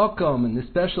Banim Lamokom, and the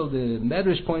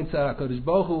Medrash points out, HaKadosh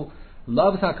Baruch Hu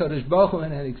loves HaKadosh Baruch Hu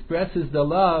and expresses the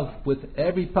love with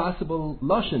every possible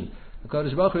lashon.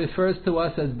 HaKadosh Baruch Hu refers to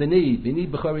us as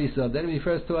B'ni B'chor Yisrael. Then he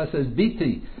refers to us as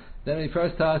Biti. Then he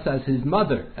refers to us as his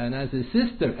mother, and as his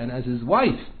sister, and as his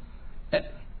wife.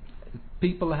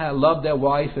 People love their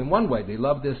wife in one way. They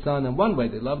love their son in one way.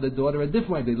 They love their daughter a different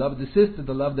way. They love the sister.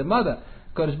 They love their mother.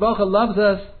 HaKadosh Baruch Hu loves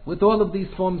us with all of these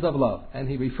forms of love. And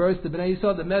he refers to Bnei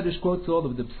Yisrael. The Medrash quotes all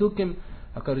of the Psukim.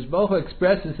 HaKadosh Baruch Hu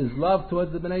expresses his love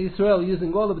towards the Bnei Yisrael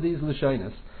using all of these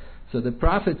Lashonos. So the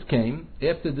prophets came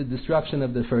after the destruction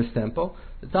of the first temple.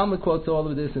 The Talmud quotes all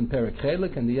of this in Perek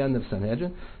Chelek and the end of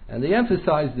Sanhedrin. And they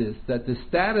emphasize this, that the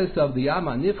status of the Am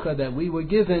HaNivchar that we were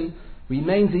given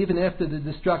remains even after the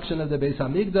destruction of the Beis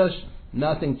HaMikdash.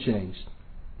 Nothing changed.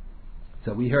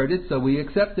 So we heard it, so we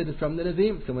accepted it from the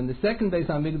Nevi'im. So when the second Beis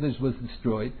HaMikdash was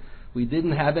destroyed, we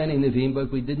didn't have any Nevi'im,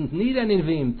 but we didn't need any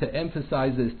Nevi'im to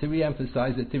emphasize this, to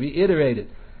re-emphasize it, to reiterate it.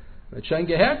 But Shein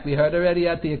Gehert, we heard already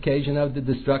at the occasion of the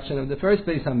destruction of the first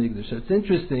Beis HaMikdash. So it's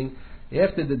interesting,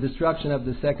 after the destruction of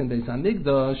the second Beis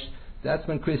HaMikdash, that's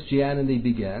when Christianity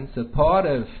began. So part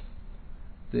of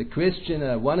the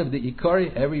Christian, one of the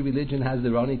Ikari, every religion has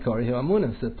their own Ikari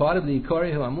Ha'amunah. So part of the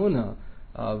Ikari Ha'amunah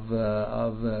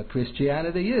of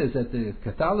Christianity is that the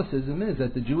Catholicism is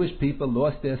that the Jewish people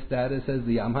lost their status as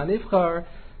the Am HaNivchar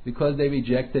because they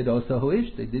rejected Osa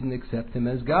Huish. They didn't accept him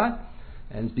as God,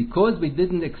 and because we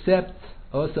didn't accept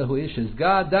Osa Huish as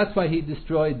God, that's why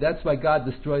God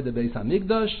destroyed the Beis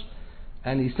HaMikdash,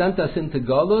 and He sent us into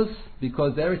Golus,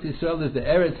 because Eretz Yisrael is the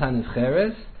Eretz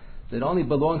HaNivcheres that only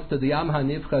belongs to the Am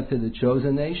HaNivchar, to the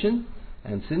chosen nation.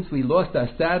 And since we lost our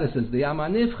status as the Am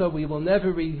HaNivchar, we will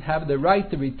never have the right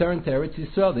to return to Eretz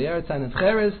Yisrael, the Eretz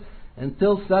HaNivcheres,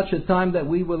 until such a time that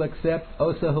we will accept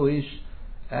Osa Huish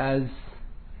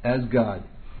as God.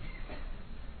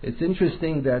 It's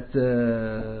interesting that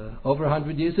over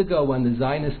 100 years ago, when the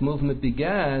Zionist movement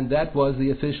began, that was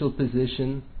the official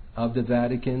position of the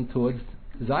Vatican towards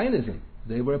Zionism.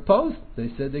 They were opposed.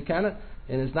 They said they cannot,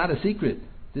 and it's not a secret.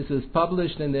 This was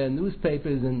published in their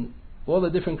newspapers in all the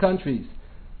different countries,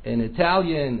 in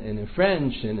Italian, and in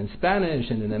French, and in Spanish,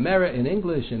 and in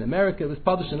English, in America. It was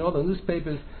published in all the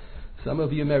newspapers. Some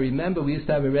of you may remember, we used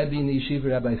to have a Rebbe in the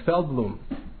yeshiva, Rabbi Feldblum,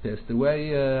 passed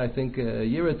away, I think, a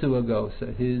year or two ago. So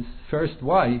his first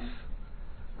wife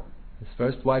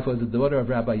was the daughter of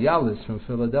Rabbi Yalis from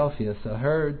Philadelphia. So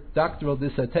her doctoral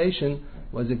dissertation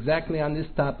was exactly on this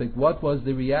topic. What was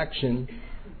the reaction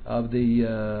of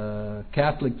the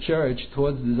Catholic Church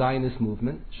towards the Zionist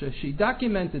movement? She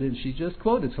documented it. She just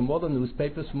quoted from all the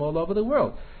newspapers from all over the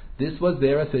world. This was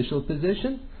their official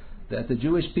position, that the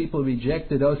Jewish people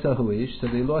rejected Osa Huish, so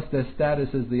they lost their status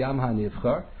as the Am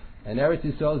HaNivchar, And Eretz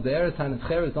Yisrael, the Eretz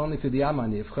Hanivchar, is only for the Am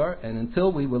Hanivchar, and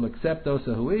until we will accept Osa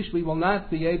Huish, we will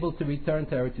not be able to return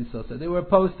to Eretz Yisrael. So they were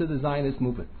opposed to the Zionist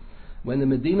movement. When the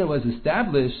Medina was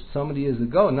established so many years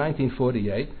ago, in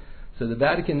 1948, so the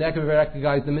Vatican never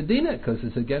recognized the Medina because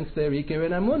it's against their Iker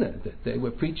and Amunah. They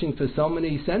were preaching for so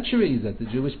many centuries that the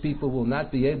Jewish people will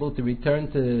not be able to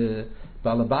return to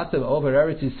Balabata over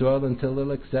Eretz Yisrael until they'll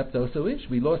accept Osa Huish.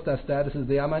 We lost our status as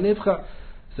the Am Hanivchar.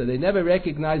 So they never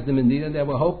recognized the Medina. They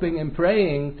were hoping and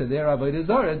praying to their Avodah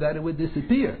Zarah that it would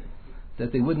disappear,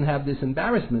 that they wouldn't have this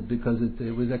embarrassment because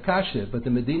it was a kasha. But the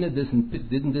Medina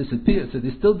didn't disappear, so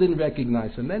they still didn't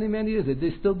recognize. For many, many years,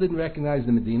 they still didn't recognize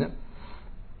the Medina.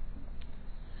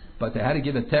 But they had to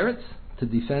give a teretz to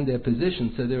defend their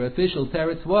position. So their official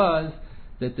teretz was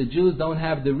that the Jews don't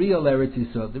have the real Eretz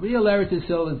Yisrael. The real Eretz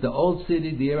Yisrael is the old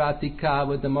city, the Ir Atikah,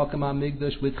 with the Mokem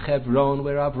HaMikdash, with Hebron,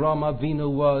 where Avram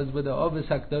Avinu was, where the Ovis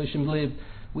HaKadoshim lived.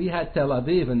 We had Tel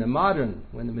Aviv in the modern,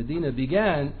 when the Medina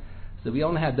began, so we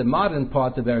only had the modern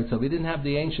part of Eretz Yisrael. We didn't have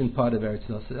the ancient part of Eretz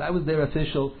Yisrael. So that was their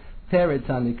official teretz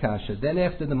on the kasha. Then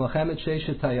after the Mohammed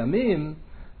Sheshet Hayamim,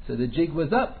 so the jig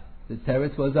was up. The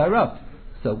teretz was up.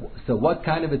 So what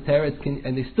kind of a teretz can...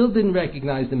 And they still didn't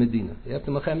recognize the Medina.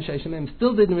 After Mohammed Sheshet Hayamim,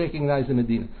 still didn't recognize the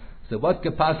Medina. So what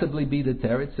could possibly be the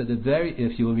teretz? So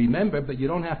if you remember, but you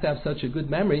don't have to have such a good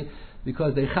memory,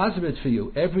 because they chazr it for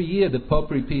you. Every year the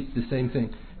Pope repeats the same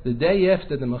thing. The day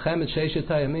after the Mohammed Sheshet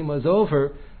Hayamim was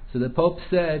over, so the Pope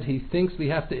said he thinks we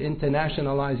have to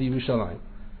internationalize Yerushalayim.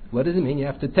 What does it mean? You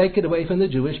have to take it away from the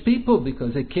Jewish people,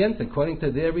 because it can't, according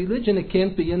to their religion, it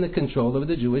can't be in the control of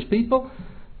the Jewish people.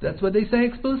 That's what they say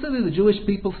exclusively. The Jewish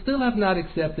people still have not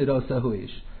accepted Osa Huish.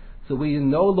 So we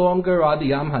no longer are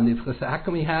the Am Hanivchar. So how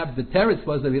can we have, the teretz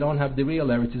was that we don't have the real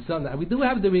Eretz Yisrael. Now, we do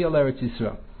have the real Eretz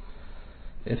Yisrael.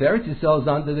 If Eretz Yisrael is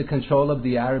under the control of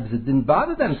the Arabs, it didn't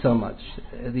bother them so much.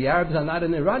 The Arabs are not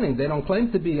in the running. They don't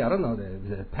claim to be, I don't know,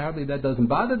 apparently that doesn't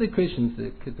bother the Christians.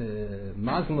 The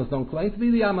Muslims don't claim to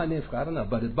be the Am Hanivchar, I don't know.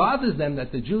 But it bothers them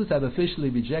that the Jews have officially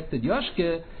rejected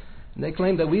Yoshke, and they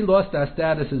claim that we lost our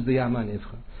status as the Am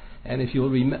Hanivchar. And if you'll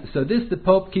remember, so this the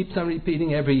Pope keeps on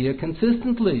repeating every year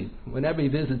consistently. Whenever he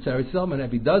visits Eretz Yisrael,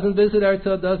 whenever he doesn't visit Eretz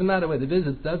Yisrael, doesn't matter whether he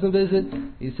visits, doesn't visit,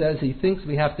 he says he thinks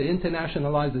we have to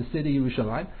internationalize the city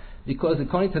Yerushalayim, because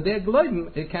according to their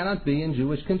Gloim, it cannot be in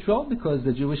Jewish control, because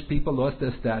the Jewish people lost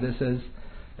their status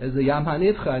as the Yam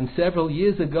HaNivcha. And several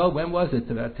years ago, when was it?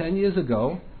 About 10 years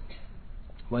ago,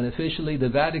 when officially the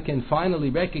Vatican finally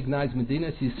recognized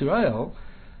Medina Yisrael.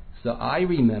 So I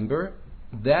remember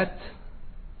that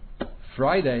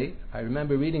Friday, I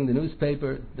remember reading the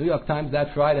newspaper, New York Times,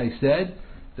 that Friday said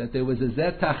that there was a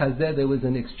zet tachazeh, there was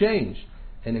an exchange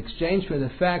for the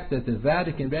fact that the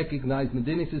Vatican recognized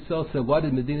Medina Yisrael. So what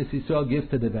did Medina Yisrael give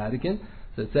to the Vatican?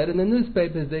 So it said in the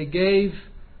newspapers they gave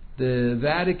the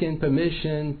Vatican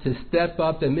permission to step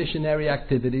up their missionary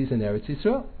activities in Eretz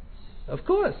Yisrael. Of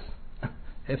course.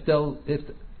 If Eretz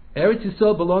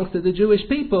Yisrael belongs to the Jewish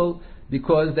people,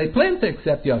 because they plan to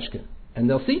accept Yoshke. And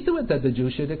they'll see to it that the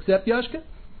Jews should accept Yoshke.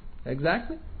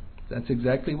 Exactly. That's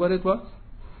exactly what it was.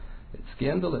 It's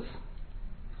scandalous.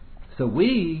 So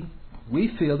we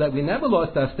feel that we never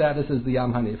lost our status as the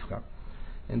Am HaNivchar.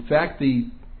 In fact, the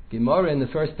Gemara in the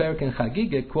first parak in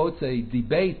Chagiga quotes a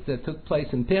debate that took place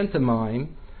in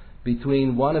pantomime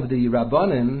between one of the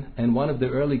Rabbanim and one of the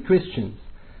early Christians.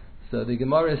 So the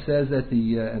Gemara says that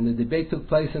the debate took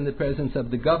place in the presence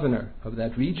of the governor of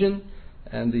that region,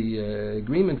 and the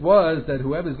agreement was that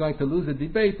whoever is going to lose the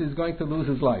debate is going to lose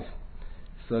his life.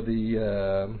 So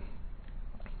the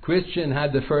Christian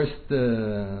had the first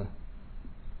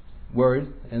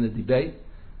word in the debate.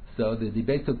 So the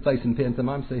debate took place in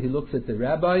pantomime. So he looks at the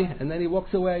rabbi, and then he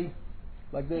walks away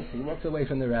like this. He walks away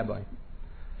from the rabbi.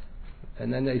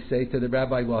 And then they say to the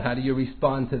rabbi, well, how do you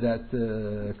respond to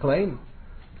that claim?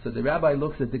 So the rabbi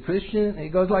looks at the Christian, and he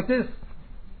goes like this.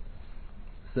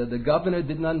 So the governor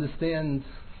didn't understand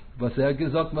he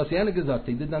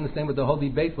didn't understand what the whole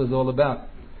debate was all about.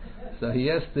 So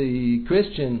he asked the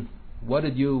Christian, what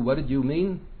did you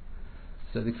mean?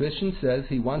 So the Christian says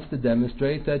he wants to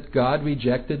demonstrate that God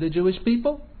rejected the Jewish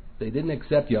people. They didn't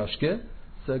accept Yoshke.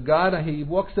 So he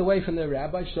walks away from the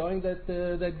rabbi, showing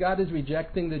that God is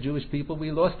rejecting the Jewish people.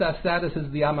 We lost our status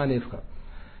as the Am HaNivchar.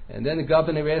 And then the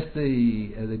governor asked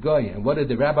the goy, and what did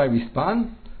the rabbi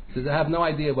respond? He says, I have no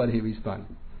idea what he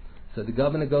responded. So the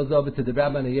governor goes over to the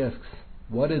rabbi and he asks,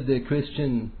 what did the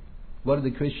Christian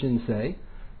say?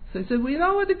 So he said, we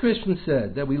know what the Christian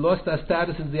said, that we lost our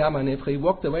status as the Am HaNivchar. He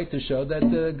walked away to show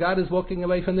that God is walking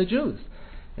away from the Jews.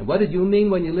 And what did you mean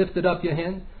when you lifted up your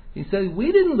hand? He said,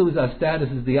 we didn't lose our status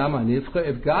as the Am HaNivchar.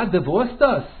 If God divorced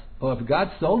us Or if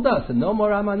God sold us and no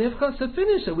more Am HaNivcha, so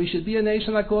finish it. We should be a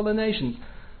nation like all the nations.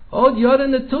 Od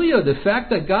Yoren Netuya, the fact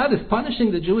that God is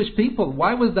punishing the Jewish people.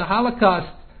 Why was the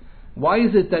Holocaust? Why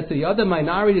is it that the other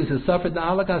minorities who suffered the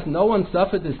Holocaust, no one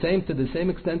suffered to the same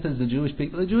extent as the Jewish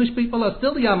people? The Jewish people are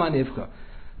still the Am HaNivcha.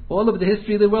 All of the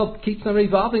history of the world keeps on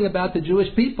revolving about the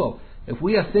Jewish people. If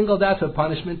we are singled out for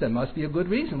punishment, there must be a good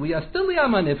reason. We are still the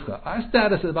Am HaNivcha. Our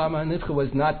status of Am HaNivcha was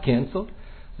not cancelled.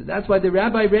 So that's why the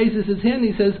rabbi raises his hand.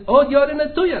 He says, Od Yoren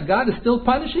Netuya, God is still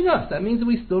punishing us. That means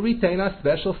we still retain our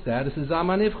special status as Am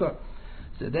HaNivcha.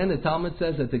 So then the Talmud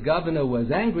says that the governor was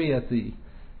angry at the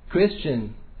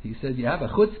Christian. He said, you have a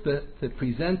chutzpah to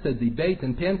present a debate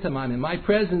in pantomime in my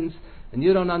presence, and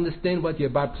you don't understand what your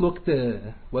bar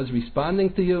plukta was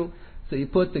responding to you, so you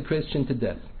put the Christian to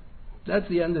death. That's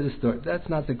the end of the story. That's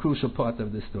not the crucial part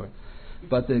of the story.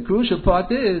 But the crucial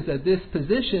part is that this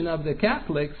position of the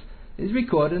Catholics is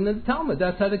recorded in the Talmud.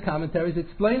 That's how the commentaries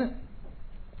explain it.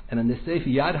 And in the Sefer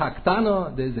Yad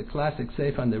HaKtana, there's a classic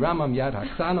Sefer on the Rambam, Yad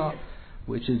HaKtana,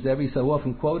 which is every so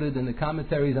often quoted in the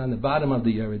commentaries on the bottom of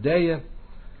the Yeridea.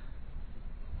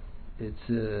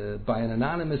 It's by an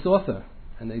anonymous author,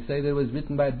 and they say that it was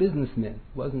written by a businessman.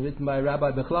 It wasn't written by a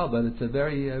Rabbi Bechlal, but it's a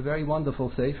very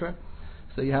wonderful sefer.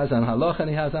 So he has on Halach and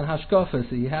he has on Hashkafa.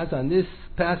 So he has on this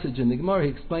passage in the Gemara, he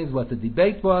explains what the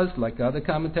debate was, like other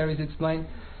commentaries explain.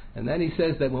 And then he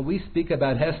says that when we speak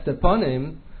about Hester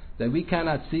Panim, that we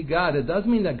cannot see God, it does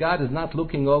mean that God is not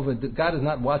looking over, God is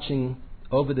not watching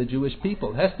over the Jewish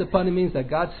people. Hester Panim means that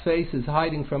God's face is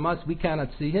hiding from us. We cannot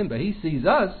see Him, but He sees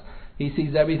us. He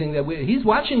sees everything that He's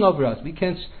watching over us.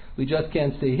 We just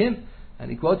can't see Him. And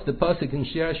he quotes the pasuk in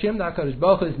Shir Hashem, the HaKadosh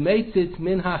Baruch Hu is Meitzit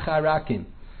min hacharakim.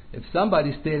 If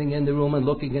somebody's standing in the room and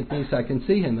looking at me so I can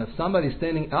see him, if somebody's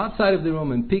standing outside of the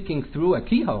room and peeking through a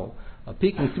keyhole, or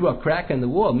peeking through a crack in the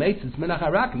wall, Meitzit min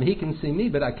hacharakim, he can see me,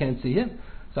 but I can't see him.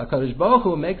 So HaKadosh Baruch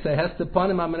Hu makes a hester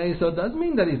panim amanei, so it doesn't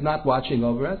mean that He's not watching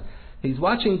over us. He's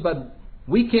watching, but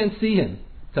we can't see Him.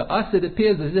 To us it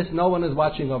appears as if no one is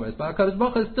watching over us. But HaKadosh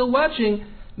Baruch Hu is still watching,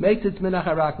 Meitzit min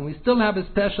hacharakim. We still have a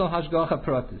special hashgacha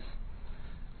pratis.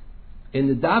 In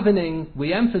the davening,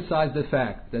 we emphasize the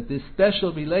fact that this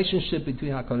special relationship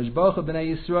between HaKadosh Baruch Hu and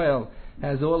Bnei Yisrael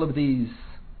has all of these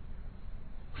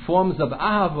forms of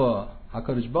ahava.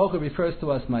 HaKadosh Baruch Hu refers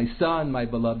to us, my son, my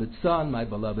beloved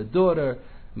daughter,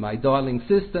 my darling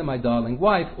sister, my darling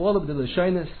wife, all of the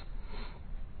Lashonis.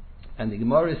 And the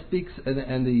Gemara speaks,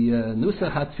 and the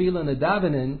Nusach HaTfilah and the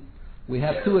davening, we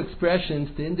have two expressions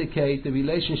to indicate the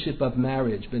relationship of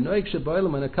marriage. B'noik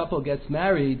sheboilam, when a couple gets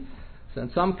married, so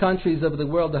in some countries of the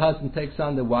world, the husband takes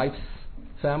on the wife's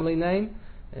family name,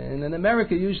 and in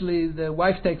America, usually the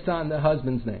wife takes on the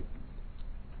husband's name.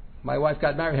 My wife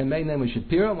got married; her maiden name was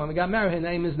Shapiro. When we got married, her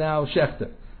name is now Schachter.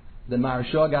 The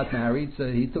Maharshal got married, so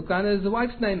he took on his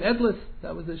wife's name, Edlis.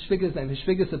 That was his shviga's name. His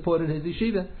shviga supported his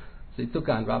yeshiva, so he took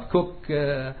on Rav Kook.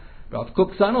 Rav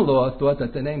Kook's son-in-law thought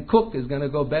that the name Cook is going to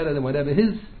go better than whatever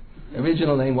his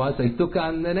original name was, so he took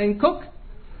on the name Cook.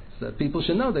 So people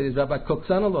should know that he's Rabbi Cook's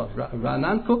son-in-law.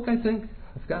 Ranan Cook, I think.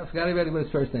 I forgot already what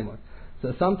his first name was.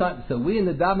 So we in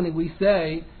the davening, we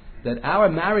say that our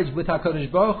marriage with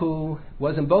HaKadosh Baruch Hu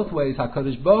was in both ways.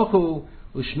 HaKadosh Baruch Hu,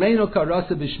 Ushmeinu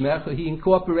karasa b'shmecha, He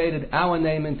incorporated our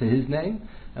name into His name.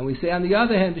 And we say on the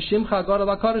other hand, B'shimcha gadol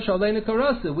HaKadosh aleinu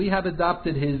karasa, we have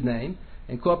adopted His name,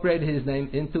 incorporated His name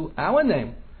into our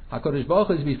name. HaKadosh Baruch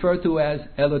Hu is referred to as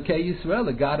Elokei Yisrael,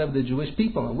 the God of the Jewish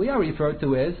people. And we are referred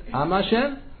to as Am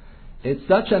Hashem. It's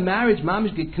such a marriage,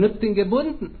 mamish geknüpft und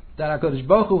gebunden, that HaKadosh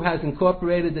Baruch Hu has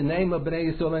incorporated the name of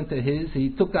Bnei Yisrael into His. He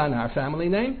took on our family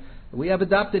name. We have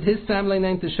adopted His family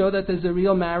name to show that there's a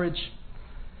real marriage.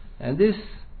 And this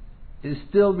is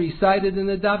still recited in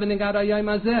the davening ad hayom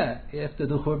hazeh. After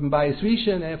the Churban Bayis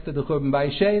Rishon, after the Churban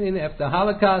Bayis Sheini, after the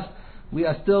Holocaust, we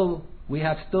have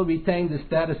still retained the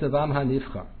status of Am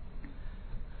HaNivcha.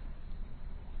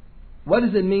 What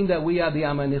does it mean that we are the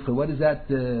Am HaNivcha?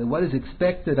 What is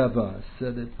expected of us?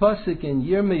 The pasuk in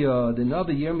Yirmiyah, the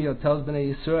Navi Yirmiyah tells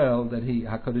Bnei Yisrael that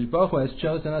HaKadosh Baruch Hu has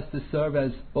chosen us to serve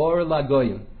as Or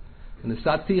LaGoyim, and the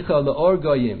Saticha LaOr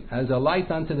Goyim, as a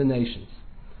light unto the nations.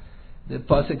 The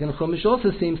pasuk in Chumash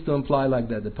also seems to imply like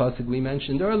that. The pasuk we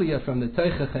mentioned earlier from the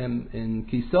Teichachem in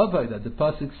Kisavai, that the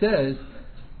pasuk says,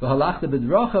 V'halachta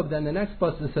b'drochav, then the next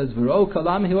pasuk says, V'ro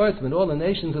kalam hi'oretz, when all the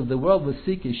nations of the world will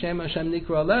seek Yishem Hashem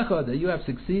Nikra Alecha, that you have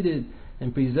succeeded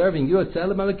in preserving your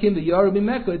Tzelem Alekim v'yoru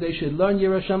b'mekor, they should learn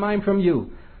Yiras Shamayim from you.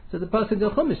 So the pasuk in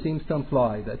Chumash seems to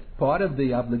imply that part of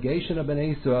the obligation of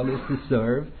Bnei Yisrael is to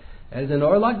serve as an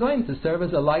Or LaGoyim, to serve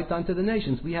as a light unto the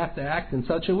nations. We have to act in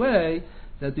such a way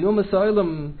that the Ummah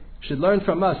Ha'olam should learn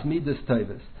from us Midas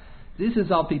Tovos. This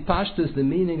is al pi pashtus, the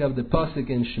meaning of the pasuk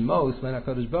in Shemos, when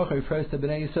HaKadosh Baruch Hu refers to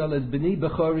Bnei Yisrael as B'ni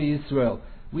Bechori Yisrael.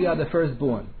 We are the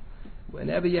firstborn.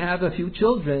 Whenever you have a few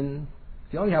children,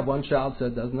 if you only have one child, so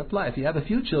it doesn't apply. If you have a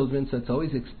few children, so it's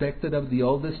always expected of the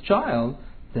oldest child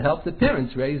to help the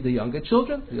parents raise the younger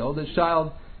children. The oldest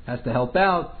child has to help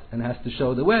out and has to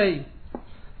show the way.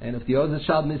 And if the oldest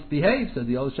child misbehaves, so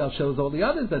the oldest child shows all the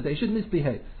others that they should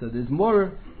misbehave. So there's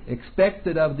more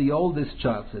expected of the oldest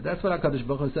child. So that's what HaKadosh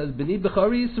Baruch Hu says, B'ni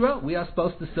Bechori Yisrael. We are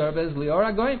supposed to serve as Lior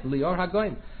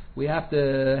HaGoyim. We have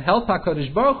to help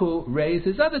HaKadosh Baruch Hu raise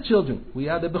his other children. We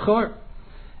are the Bechor.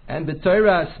 And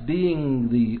B'Torah, being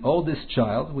the oldest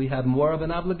child, we have more of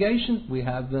an obligation. We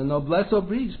have the noblesse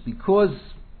oblige. Because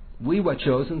we were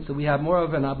chosen, so we have more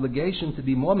of an obligation to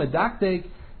be more medaktek,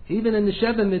 even in the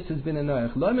Sheva mitzvahs bin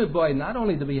enoich. Boy, not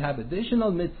only do we have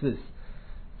additional mitzvahs,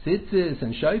 tzitzis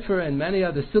and shofar and many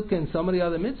other sukkah and so many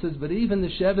other mitzvahs, but even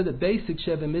the basic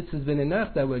Sheva mitzvahs bin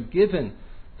enoich that were given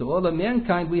to all of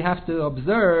mankind, we have to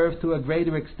observe to a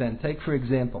greater extent. Take, for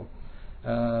example,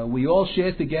 we all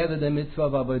share together the mitzvah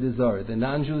of Avodah Zarah. The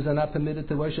non-Jews are not permitted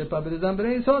to worship Avodah Zarah.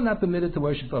 Bnei Yisrael are not permitted to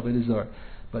worship Avodah Zarah.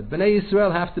 But Bnei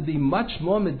Yisrael have to be much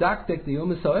more medaktek the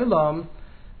Umas Ha'olam.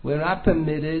 We're not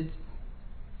permitted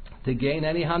to gain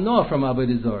any hanor from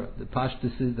Avodah Zarah. The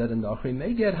Pashtus is that a Nochri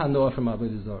may get hanor from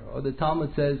Avodah Zarah. Or the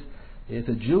Talmud says, if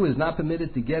a Jew is not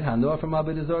permitted to get hanor from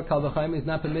Avodah Zarah, Kal V'chaim is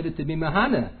not permitted to be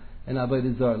mahana in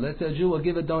Avodah Zarah. Let's say a Jew will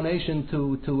give a donation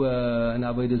to an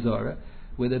Avodah Zarah,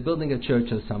 where they're building a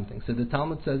church or something. So the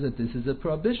Talmud says that this is a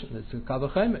prohibition. It's a Kal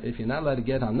V'chaim. If you're not allowed to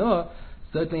get hanor,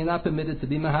 certainly you're not permitted to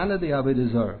be mahana the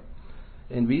Avodah Zarah.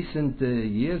 In recent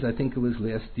years, I think it was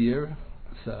last year,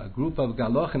 so a group of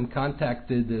Galochim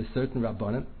contacted certain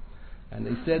Rabbanim, and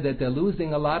they said that they're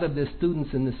losing a lot of their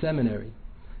students in the seminary.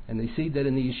 And they see that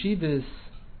in the yeshivas,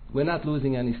 we're not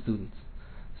losing any students.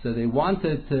 So they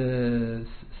wanted to,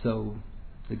 so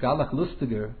the Galach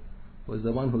Lustiger was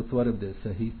the one who thought of this.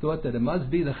 So he thought that it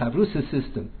must be the Chavrusa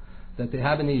system that they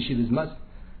have in the yeshivas.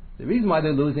 The reason why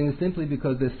they're losing is simply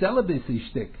because they're celibacy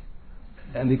shtick,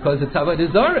 and because it's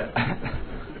Avodah Zarah.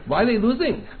 Why are they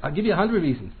losing? I'll give you 100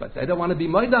 reasons, but they don't want to be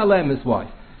Moed Alem is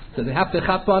why. So they have to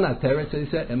Chapan Ateret. So they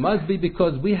said it must be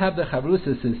because we have the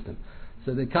Chavrusa system.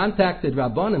 So they contacted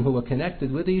Rabbanim who were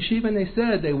connected with the yeshiva, and they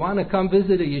said they want to come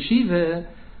visit a yeshiva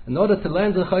in order to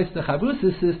learn the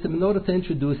Chavrusa system, in order to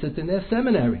introduce it in their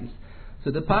seminaries.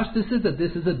 So the Pashtus is that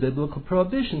this is a biblical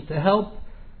prohibition to help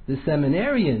the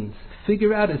seminarians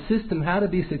figure out a system how to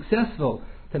be successful,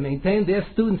 to maintain their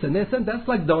students and that's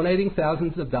like donating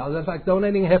thousands of dollars. That's like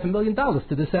donating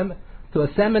 $500,000 to a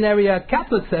seminary, a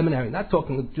Catholic seminary. Not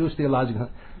talking Jewish theological.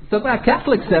 It's about a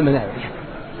Catholic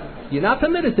seminary. You're not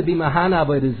permitted to be Mahana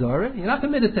Avodah Zarah. You're not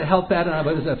permitted to help out on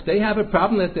Avodah Zarah. If they have a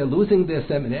problem that they're losing their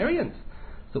seminarians,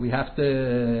 so we have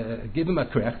to give them a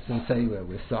correct and say, well,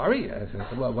 we're sorry.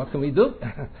 Well, what can we do?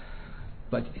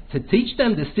 But to teach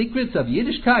them the secrets of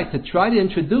Yiddishkeit, to try to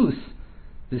introduce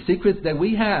the secrets that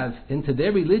we have into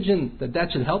their religion,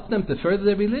 that should help them to further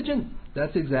their religion.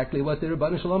 That's exactly what the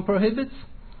Rebbeinu Shalom prohibits.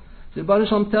 The Rebbeinu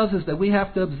Shalom tells us that we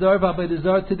have to observe Avodah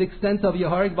Zarah to the extent of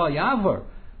Yehorig Bal Yavor.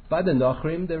 By the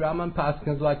Nochrim, the Raman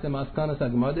Paskins like the Maskanas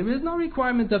Agmar, there is no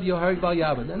requirement of Yehorig Bal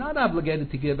Yavor. They're not obligated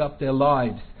to give up their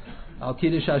lives Al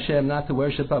Kiddush Hashem, not to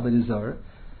worship Avodah Zarah.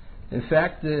 In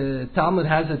fact, the Talmud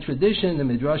has a tradition, the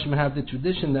Midrashim have the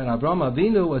tradition that Avraham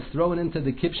Avinu was thrown into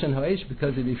the Kibshan Ha'esh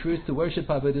because he refused to worship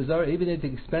Avodah Zarah, even at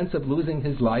the expense of losing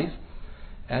his life.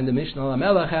 And the Mishnah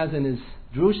Lamelech has in his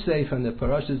Drush Seif and the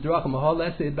Parashas Drachim a whole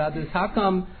essay about this. How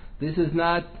come this is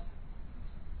not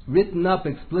written up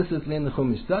explicitly in the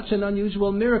Chumash? Such an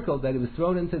unusual miracle that he was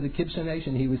thrown into the Kibshan Ha'esh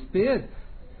and he was spared.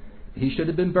 He should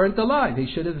have been burnt alive. He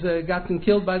should have gotten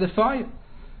killed by the fire.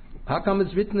 How come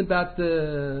it's written about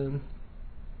the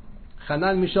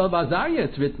Hanan Mishal Bazaria?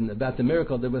 It's written about the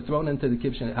miracle that were thrown into the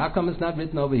Kibshan. How come it's not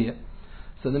written over here?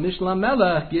 So the Mishnah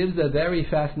Melech gives a very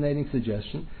fascinating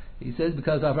suggestion. He says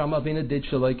because Avraham Avinu did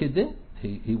Shaloi Kedin.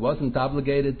 He wasn't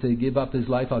obligated to give up his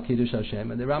life al Kiddush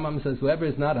Hashem. And the Rambam says whoever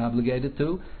is not obligated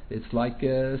to, it's like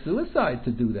suicide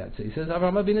to do that. So he says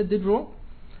Avraham Avinu did wrong.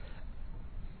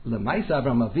 L'maisa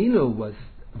Avraham Avinu was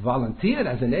volunteered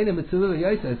as an Eidem Mitzvah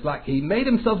Yosef. It's like he made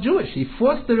himself Jewish. He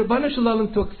forced the Rebbeinu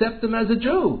Shalom to accept him as a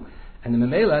Jew. And the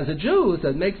Memela as a Jew, so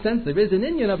it makes sense there is an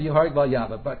Indian of Yehorig Bal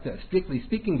Yava. But strictly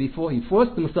speaking, before he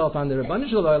forced himself on the Rebbeinu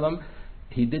Shalom,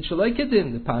 he did Shaloi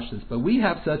Kedin, the Pashas. But we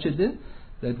have such a din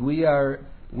that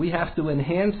we have to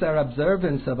enhance our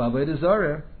observance of Avodah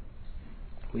Zarah.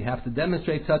 We have to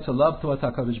demonstrate such a love towards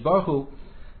HaKadosh Baruch Hu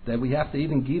that we have to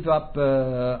even give up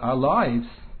our lives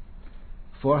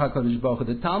for HaKadosh Baruch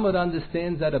Hu. The Talmud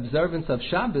understands that observance of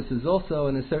Shabbos is also,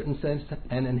 in a certain sense,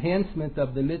 an enhancement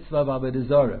of the mitzvah of Avodah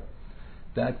Zarah.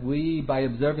 That we, by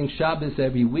observing Shabbos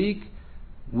every week,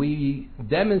 we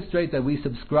demonstrate that we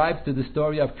subscribe to the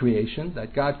story of creation,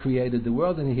 that God created the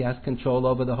world and He has control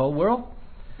over the whole world.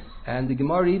 And the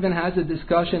Gemara even has a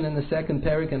discussion in the second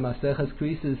parak in Maseches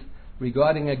Krisis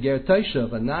regarding a ger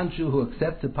toshav, a non-Jew who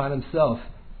accepts upon himself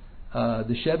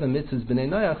the Sheva Mitzvahs B'nai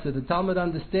Noach. So the Talmud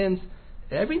understands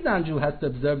every non-Jew has to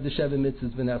observe the Sheva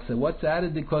Mitzvahs B'nai Noach. So what's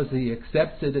added because he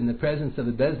accepts it in the presence of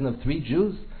a bezin of 3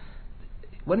 Jews?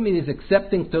 What do you mean he's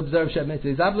accepting to observe Sheva Mitzvahs?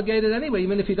 He's obligated anyway.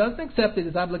 Even if he doesn't accept it,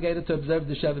 he's obligated to observe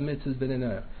the Sheva Mitzvahs B'nai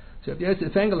Noach. So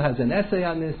Yosef Engel has an essay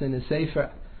on this in his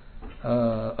Sefer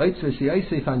Oitzvah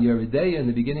Yosef on Yeridei, in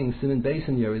the beginning Simon Beis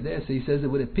in Yeridei. So he says it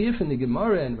would appear from the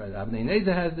Gemara, and Avnei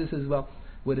Neza has this as well,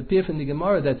 would appear from the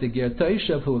Gemara that the ger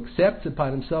toshav who accepts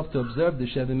upon himself to observe the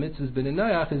Sheva Mitzvahs B'nai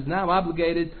Noach is now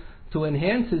obligated to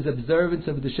enhance his observance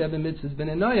of the Sheva Mitzvahs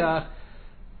B'nai Noach,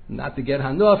 not to get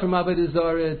hanua from Avodah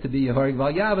Zarah, to be Yehorig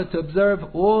Valyava, to observe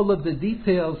all of the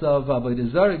details of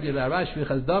Avodah Zarah, Gilarash,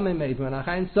 Vichas Damim, Meivon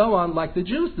and so on, like the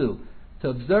Jews do, to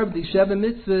observe the Sheva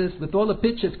Mitzvahs with all the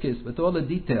pitchevkis, with all the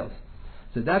details.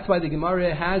 So that's why the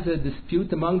Gemara has a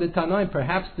dispute among the Tanoim.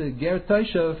 Perhaps the ger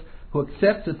toshav who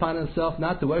accepts upon himself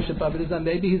not to worship Avodah Zarah,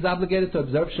 maybe he's obligated to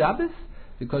observe Shabbos,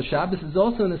 because Shabbos is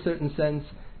also, in a certain sense,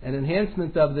 an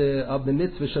enhancement of the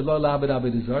mitzvah Shalol Labed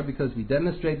Avodah Zarah, because we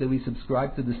demonstrate that we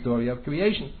subscribe to the story of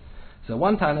creation. So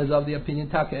one Tana is of the opinion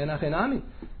Taka Enach Enami,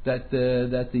 that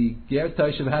the ger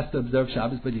toshav has to observe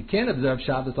Shabbos, but you can't observe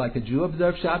Shabbos like a Jew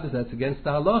observes Shabbos. That's against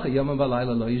the halacha. Yom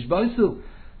v'layla lo yishbosu.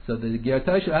 So the ger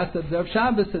toshav has to observe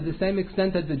Shabbos to the same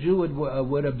extent that the Jew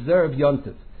would observe Yom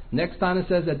Tov. Next Tana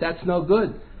says that that's no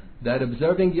good. That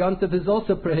observing Yom Tov is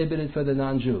also prohibited for the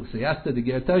non-Jew. So the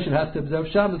ger toshav has to observe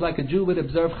Shabbos like a Jew would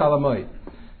observe Chol Hamoed.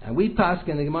 And we pass,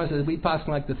 and the Gemara says we pass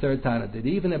like the third Tana, that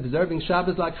even observing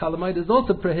Shabbos like Chol Hamoed is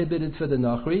also prohibited for the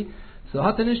Nochri. So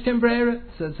Hatanish Kembrera,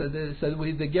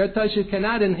 the ger toshav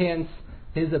cannot enhance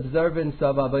his observance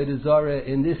of Avodah Zarah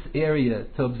in this area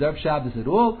to observe Shabbos at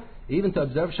all. Even to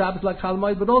observe Shabbos like Chol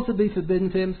Hamoed would also be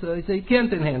forbidden to him. So he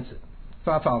can't enhance it.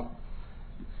 Far.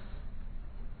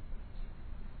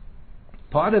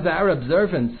 Part of our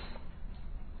observance,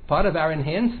 part of our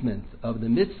enhancement of the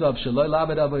mitzvah of Shaloi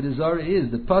Labed Avodah Zarah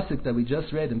is the pasuk that we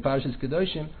just read in Parshas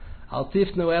Kedoshim, Al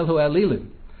Tifnu Elhu Alilim.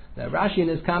 Now Rashi in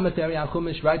his commentary on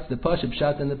Chumash writes the pasuk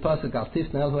pshat in the pasuk Al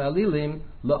Tifnu Elhu Alilim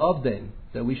La'ovden,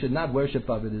 that we should not worship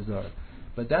Avodah Zarah.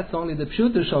 But that's only the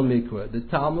pshuta shal mikra. The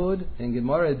Talmud in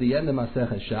Gemara at the end of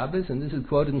Masechet Shabbos, and this is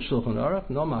quoted in Shulchan Aruch,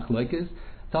 no machlokes.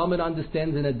 Talmud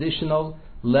understands an additional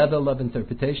level of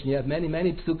interpretation. You have many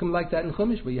psukim like that in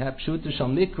Chumash, where you have pshuta shal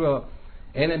mikra,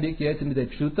 and the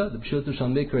pshuta shal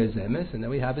mikra is emes, and then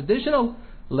we have additional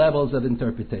levels of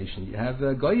interpretation. You have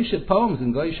goyish poems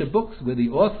and goyish books where the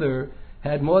author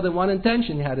had more than one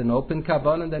intention. He had an open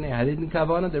kavanah, and then he had hidden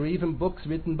kavanah. There were even books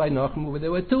written by Nachum where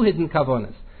there were 2 hidden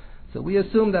kavanas. So we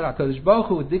assume that HaKadosh Baruch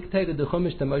Hu dictated the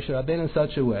Chumash to Moshe Rabbeinu in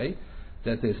such a way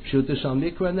that there's pshuta shal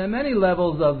mikra, and there are many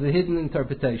levels of the hidden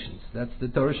interpretations. That's the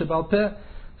Torah Shebal Peh.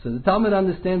 So the Talmud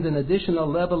understands an additional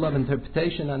level of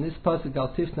interpretation on this pasuk Al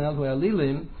Tifnu Elhu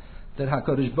Alilim, that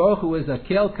HaKadosh Baruch Hu is a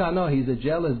kel kano, He's a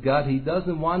jealous God. He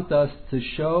doesn't want us to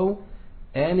show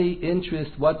any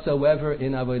interest whatsoever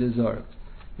in Avodah Zarah.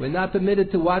 We're not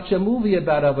permitted to watch a movie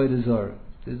about Avodah Zarah.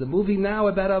 There's a movie now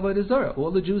about Avodah Zarah.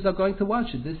 All the Jews are going to watch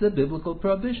it. This is a biblical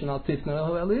prohibition. Al Tifnu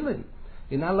Elhu Alilim.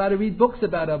 You're not allowed to read books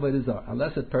about Avodah Zarah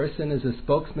unless a person is a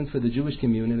spokesman for the Jewish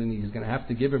community and he's going to have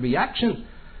to give a reaction.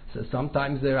 So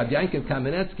sometimes Rabbi Yankov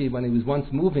Kamenetsky, when he was once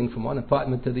moving from one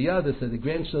apartment to the other, so the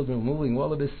grandchildren were moving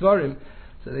all of his svarim,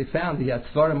 so they found he had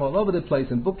svarim all over the place,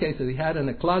 and bookcases he had in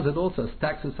a closet also,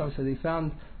 stacks of some, so they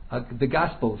found the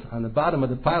Gospels on the bottom of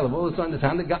the pile of all the svarim. They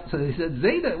found the Gospels. So they said,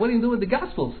 Zayda, what do you do with the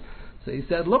Gospels? So he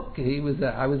said, look,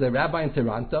 I was a rabbi in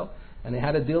Toronto, and I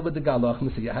had to deal with the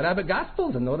Galachim, so you had to have a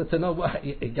Gospels in order to know what,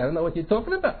 you got to know what you're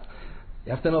talking about.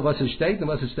 You have to know what's a state and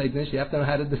what's a state nish. You have to know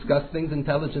how to discuss things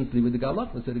intelligently with the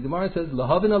Galachim. So the Gemara says,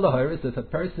 Lahavin al-Lahiris, if a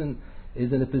person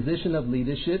is in a position of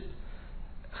leadership,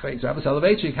 Rabbi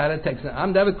Soloveitchik had to take.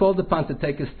 I'm never called upon to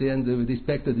take a stand with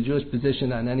respect to the Jewish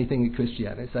position on anything in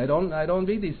Christianity. So I don't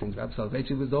read these things. Rabbi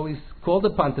Soloveitchik was always called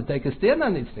upon to take a stand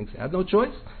on these things. He had no choice.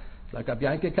 Like Rabbi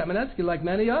Yankov Kamenetsky, like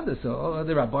many others. So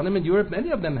the Rabbanim in Europe, many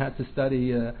of them had to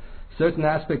study certain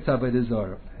aspects of Avodah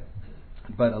Zarah.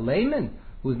 But a layman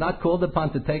who's not called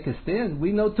upon to take a stand,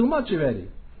 we know too much already.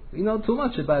 We know too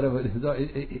much about Avodah Zarah.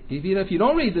 Even if you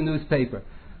don't read the newspaper,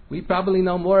 we probably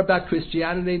know more about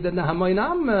Christianity than the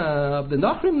Hamoinam of the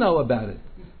Nochrim know about it.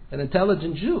 an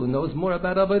intelligent Jew knows more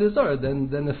about Avodah Zarah than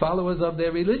the followers of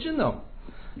their religion know.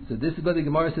 So this is what the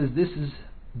Gemara says.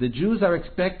 The Jews are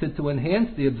expected to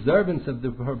enhance the observance of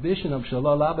the prohibition of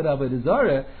Shalol Abed Avodah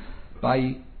Zarah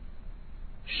by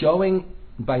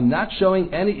not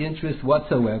showing any interest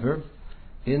whatsoever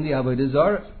in the Avodah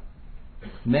Zarah.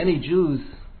 Many Jews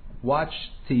watch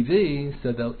TV,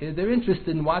 so they're interested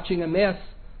in watching a mass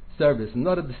service in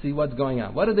order to see what's going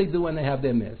on. What do they do when they have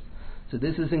their mass? So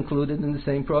this is included in the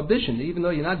same prohibition. Even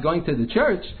though you're not going to the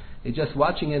church, you're just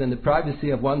watching it in the privacy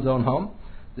of one's own home.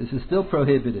 This is still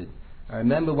prohibited. I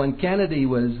remember when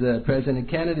President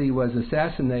Kennedy was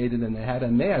assassinated, and they had a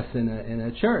mass in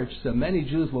a church. So many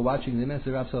Jews were watching the mass.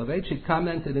 Rav Soloveitchik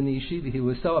commented in the yeshiva. He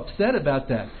was so upset about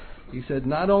that. He said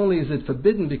not only is it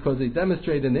forbidden because they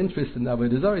demonstrate an interest in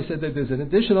Avodah Zarah, he said that there's an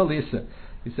additional issa.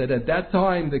 He said at that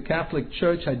time the Catholic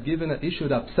Church had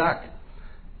issued a psak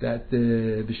that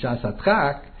b'shas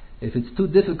hatchak, if it's too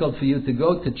difficult for you to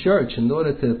go to church in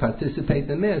order to participate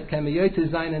in mass, can be yotzei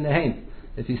zayin in the heim.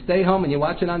 If you stay home and you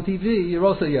watch it on TV, you're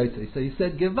also yotzei. So he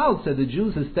said Gewalt. So the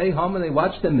Jews who stay home and they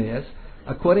watch the mass,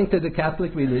 according to the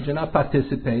Catholic religion, are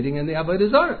participating in the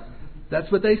Avodah Zarah. That's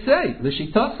what they say.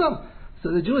 L'shitosam.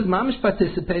 So the Jew is mamish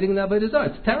participating in the Avodah Zarah.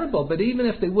 It's terrible. But even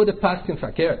if they would have passed in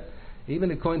fakir,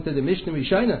 even according to the Mishnah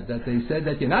Rishona, that they said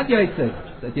that you're not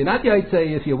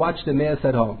yotzei if you watch the mass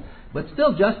at home. But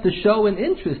still, just to show an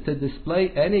interest, to display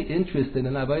any interest in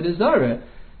an Avodah Zarah,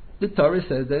 the Torah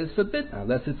says that it's forbidden,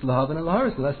 unless it's lahavan and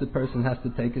laharis, unless the person has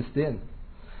to take a stand.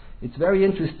 It's very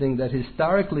interesting that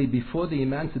historically, before the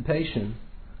emancipation,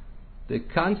 the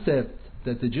concept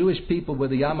that the Jewish people were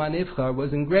the Yam HaNivchar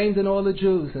was ingrained in all the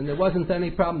Jews, and there wasn't any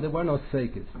problem. There were no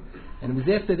fakers. And it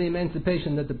was after the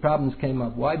emancipation that the problems came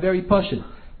up. Why? Very pashut.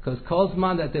 Because Kol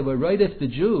Zman that they were right after the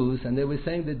Jews, and they were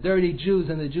saying the dirty Jews,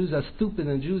 and the Jews are stupid,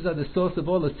 and the Jews are the source of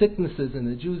all the sicknesses, and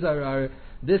the Jews are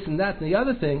this and that and the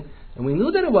other thing, and we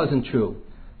knew that it wasn't true.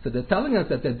 So they're telling us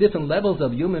that there are different levels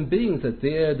of human beings, that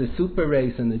they're the super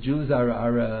race, and the Jews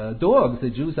are dogs, the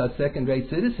Jews are second-rate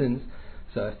citizens.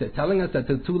 So if they're telling us that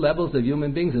there are two levels of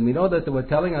human beings, and we know that they were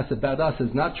telling us about us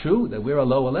is not true, that we're a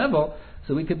lower level,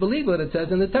 so we could believe what it says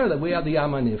in the Torah, that we are the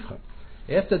Yam HaNivchar.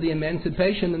 After the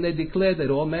emancipation, and they declared that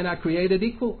all men are created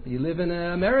equal. You live in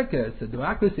America, it's a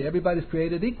democracy, everybody's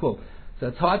created equal. So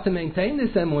it's hard to maintain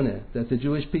this emunah, that the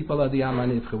Jewish people are the Yam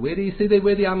HaNivchar. Where do you see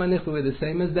we're the Yam HaNivchar? We're the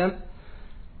same as them.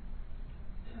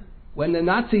 When the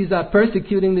Nazis are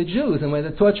persecuting the Jews, and when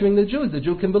they're torturing the Jews, the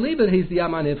Jew can believe it, he's the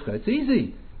Yam HaNivchar. It's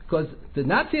easy. Because the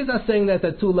Nazis are saying that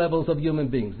there are two levels of human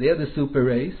beings. They're the super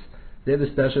race, they're the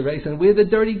special race, and we're the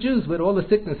dirty Jews with all the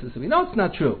sicknesses. We know it's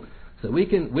not true. So we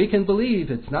can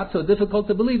believe, it's not so difficult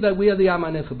to believe that we are the Yam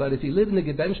HaNivchar. But if you live in the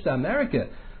Gebenchte America,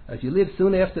 if you live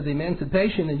soon after the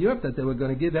emancipation in Europe, that they were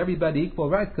going to give everybody equal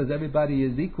rights because everybody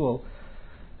is equal,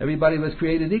 everybody was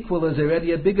created equal, is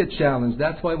already a bigger challenge.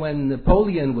 That's why when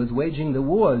Napoleon was waging the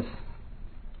wars,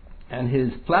 and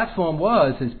his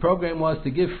program was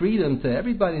to give freedom to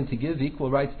everybody and to give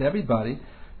equal rights to everybody.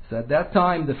 So at that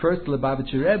time, the first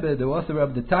Lubavitcher Rebbe, the author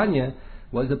of the Tanya,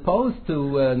 was opposed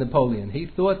to Napoleon. He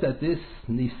thought that this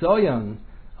nisoyon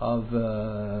of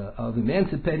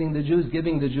emancipating the Jews,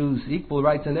 giving the Jews equal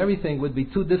rights and everything, would be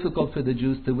too difficult for the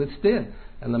Jews to withstand.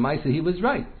 And Lamaisa, he was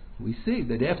right. We see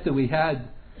that after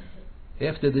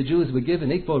the Jews were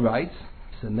given equal rights,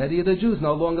 so many of the Jews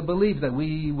no longer believe that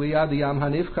we are the Yam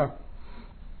HaNivchar.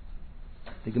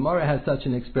 The Gemara has such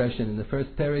an expression in the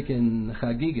first parak in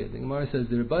Chagiga. The Gemara says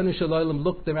the Rebbeinu Shel Olam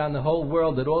looked around the whole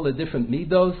world at all the different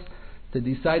midos to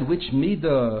decide which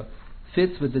midah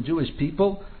fits with the Jewish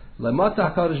people.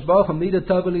 Lamata HaKadosh Baruch Hu midah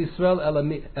tov Yisrael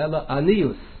ela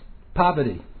anius,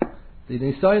 poverty. The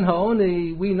Nisayon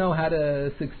Ha'oni we know how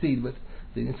to succeed with.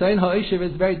 The Nisayon Ha'isher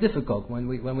is very difficult. When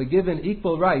we're given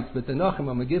equal rights with the Nochim,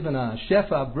 when we're given a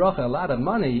shefa, bracha, a lot of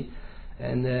money,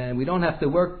 and we don't have to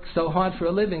work so hard for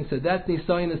a living, so that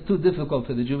Nisayon is too difficult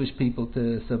for the Jewish people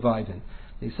to survive in.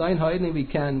 Nisayon Ha'ini we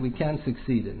can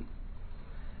succeed in.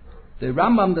 The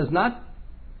Rambam does not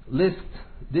list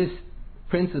this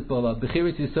principle of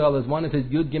Bechirat Yisrael as one of his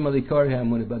Yud Gimel Ikar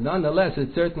HaEmunah, but nonetheless it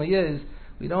certainly is.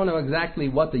 We don't know exactly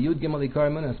what the Yud Gimel Ikar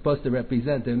HaEmunah is supposed to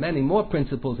represent. There are many more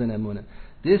principles in Emunah.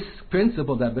 This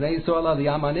principle that Bnei Yisrael are the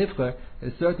Yam HaNivchar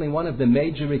is certainly one of the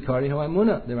major Ikari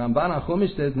HaEmunah. The Ramban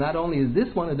HaChumash says not only is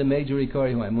this one of the major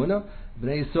Ikari HaEmunah,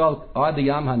 Bnei Yisrael are the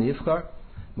Yam HaNivchar,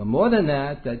 but more than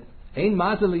that Ein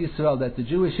Mazel Yisrael, that the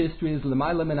Jewish history is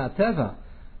L'mayla min HaTeva,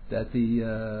 that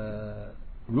the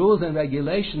rules and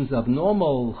regulations of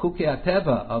normal Chukei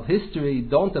HaTeva, of history,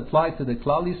 don't apply to the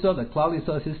Klal Yisrael. The Klal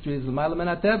Yisrael's history is L'mayla min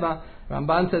HaTeva.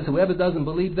 Ramban says whoever doesn't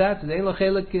believe that, they ain't lo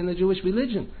chelik in the Jewish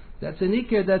religion. That's an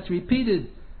ikar that's repeated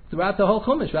throughout the whole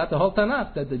Chumash, throughout the whole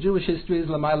Tanakh, that the Jewish history is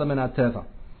l'mayla min hateva.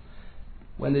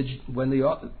 When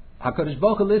the HaKadosh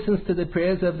Baruch Hu listens to the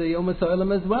prayers of the Umas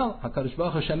Olam as well. HaKadosh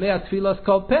Baruch Hu Shemea Tfilos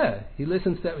Kol Peh. He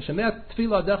listens to Shemea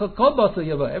Tfilos Dechel Kol Basar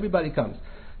Yavo. Everybody comes.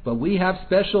 But we have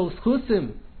special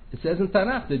schusim. It says in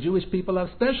Tanakh, the Jewish people have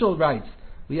special rights.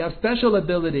 We have special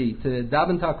ability to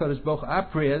daven to HaKadosh Baruch Hu. Our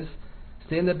prayers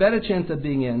stand a better chance of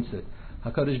being answered.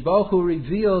 HaKadosh Baruch Hu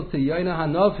revealed to Yoina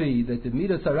Hanovi that the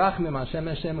Midas HaRachmim,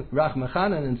 Hashem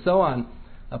Rachmechanan, and so on,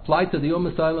 apply to the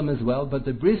Umas Olam as well, but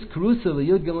the Bris Krusa, the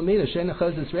Yud Gilomida, Shena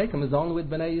Chazis Rekem, is only with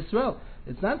Bnei Yisrael.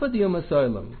 It's not with the Umas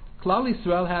Olam. Klal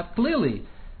Yisrael have clearly.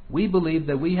 We believe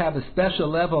that we have a special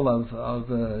level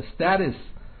of status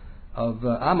of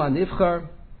Am Hanivchar.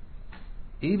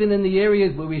 Even in the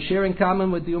areas where we share in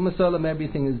common with the Umas Olam,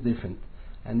 everything is different.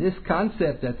 And this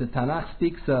concept that the Tanakh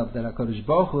speaks of, that HaKadosh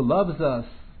Baruch Hu loves us,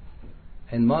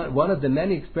 and one of the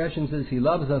many expressions is He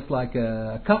loves us like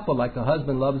a couple, like a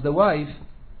husband loves the wife.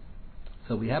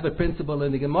 So we have a principle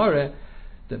in the Gemara,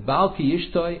 the Baal ki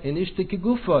ishtoi and ishti ki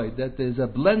gufoi, that there's a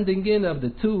blending in of the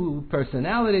two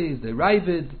personalities. The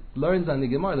Ravid learns on the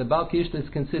Gemara, the Baal ki ishtoi is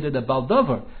considered a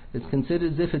baldover. It's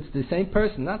considered as if it's the same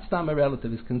person, not stam a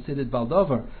relative. It's considered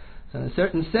baldover. So in a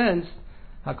certain sense,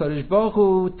 HaKadosh Baruch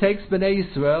Hu takes Bnei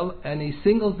Yisrael and He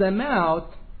singles them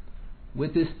out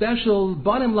with this special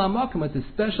banim lamakim, with this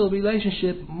special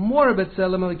relationship, more of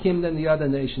B'Tselem Elokim than the other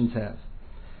nations have.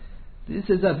 This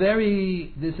is a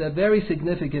very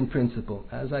significant principle.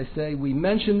 As I say, we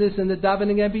mention this in the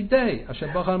davening every day.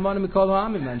 Asher Baruch Almanu Mikol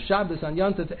Ha'amim, and Shabbos, and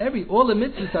Yontif, all the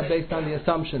mitzvahs are based on the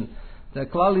assumption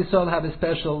that Klal Yisrael have a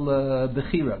special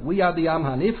bechira. We are the Am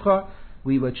Hanivchar,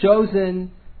 we were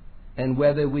chosen, and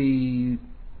whether we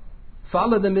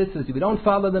follow the mitzvahs, if we don't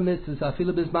follow the mitzvahs,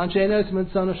 afilu bizman she'enos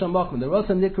mitzvah shamachim, they're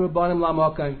also nikra banim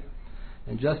lamakim.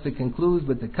 And just to conclude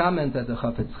with the comment that the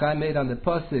Chafetz Chaim made on the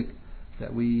pasuk,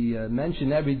 that we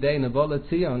mention every day in the Volat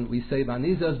Zion, we say,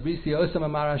 Vanizos brisi osam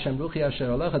amar Hashem ruchi asher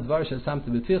olech advar shesamtu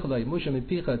b'picha lo yimusha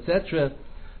mipicha, etc.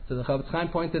 So the Chafetz Chaim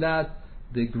pointed out,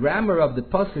 the grammar of the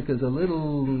pasuk is a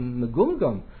little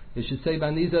megumgum. It should say,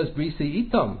 Vanizos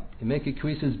brisi itom. You make a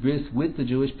krisis bris with the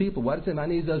Jewish people. What is it?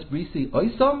 Vanizos brisi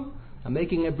oisom? I'm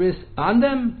making a bris on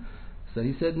them? So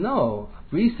he said, no.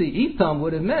 Brisi itom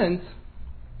would have meant,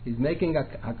 he's making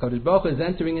HaKadosh Baruch Hu is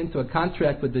entering into a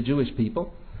contract with the Jewish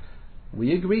people.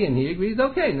 We agree and he agrees,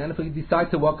 okay. And then if we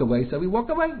decide to walk away, so we walk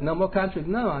away. No more contract.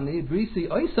 No, on the brisi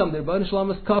oisam, the Rebbeinu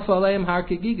Shalom is kafa aleim har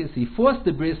kegigis. He forced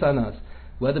the bris on us.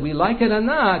 Whether we like it or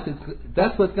not,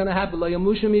 that's what's going to happen. Lo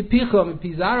yamusha mipicha,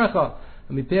 mipizaracha,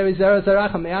 miperi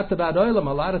zaracha, me'atabat oilam.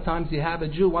 A lot of times you have a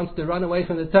Jew wants to run away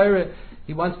from the Torah.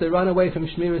 He wants to run away from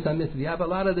Shmiras HaMitzvah. You have a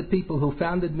lot of the people who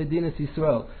founded Medinas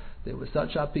Yisrael. They were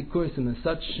such apikursim and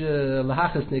such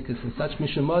lahachasnikas and such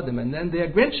mishumodim, and then their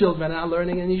grandchildren are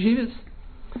learning in yeshivas.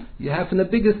 You have from the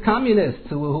biggest communists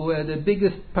who were the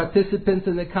biggest participants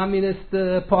in the communist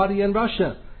party in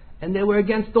Russia, and they were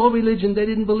against all religion. They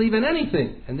didn't believe in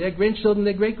anything, and their grandchildren,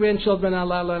 their great grandchildren are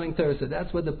learning Torah. So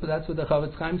that's what the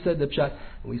Chafetz Chaim said. The pshat.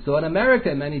 We saw in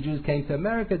America, many Jews came to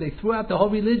America. They threw out the whole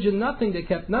religion, nothing. They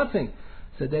kept nothing.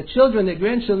 So their children, their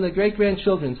grandchildren, their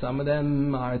great-grandchildren, some of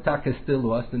them are attackers still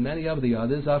lost, and many of the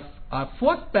others are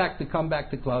forced back to come back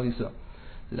to Klal Yisrael.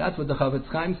 So that's what the Chafetz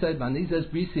Chaim said.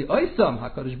 Vanizas brisi oisam,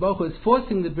 HaKadosh Baruch Hu is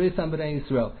forcing the bris on Bnei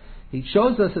Yisrael. He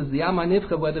shows us as the Am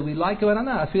Hanivchar whether we like it or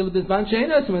not. I feel bizman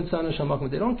she'enos mitzvah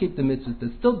shamakim. They don't keep the mitzvahs. They're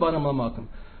still banim lamakim.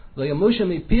 Lo yamusha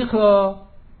mipicha.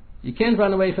 You can't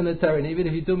run away from the Torah. And even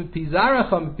if you do mipizaracha,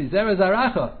 mipizera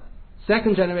zaracha,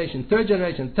 second generation, third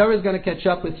generation, Torah is going to catch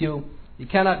up with you. You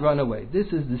cannot run away. This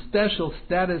is the special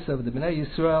status of the Bnei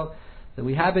Yisrael, that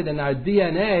we have it in our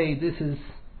DNA. This is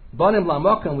banim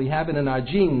lamakim. We have it in our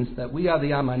genes that we are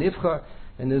the Am Hanivchar,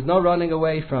 and there's no running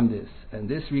away from this. And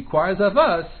this requires of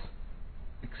us,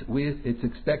 it's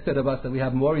expected of us that we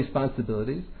have more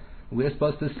responsibilities. We're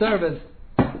supposed to serve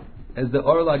as the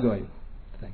Or Lagoyim.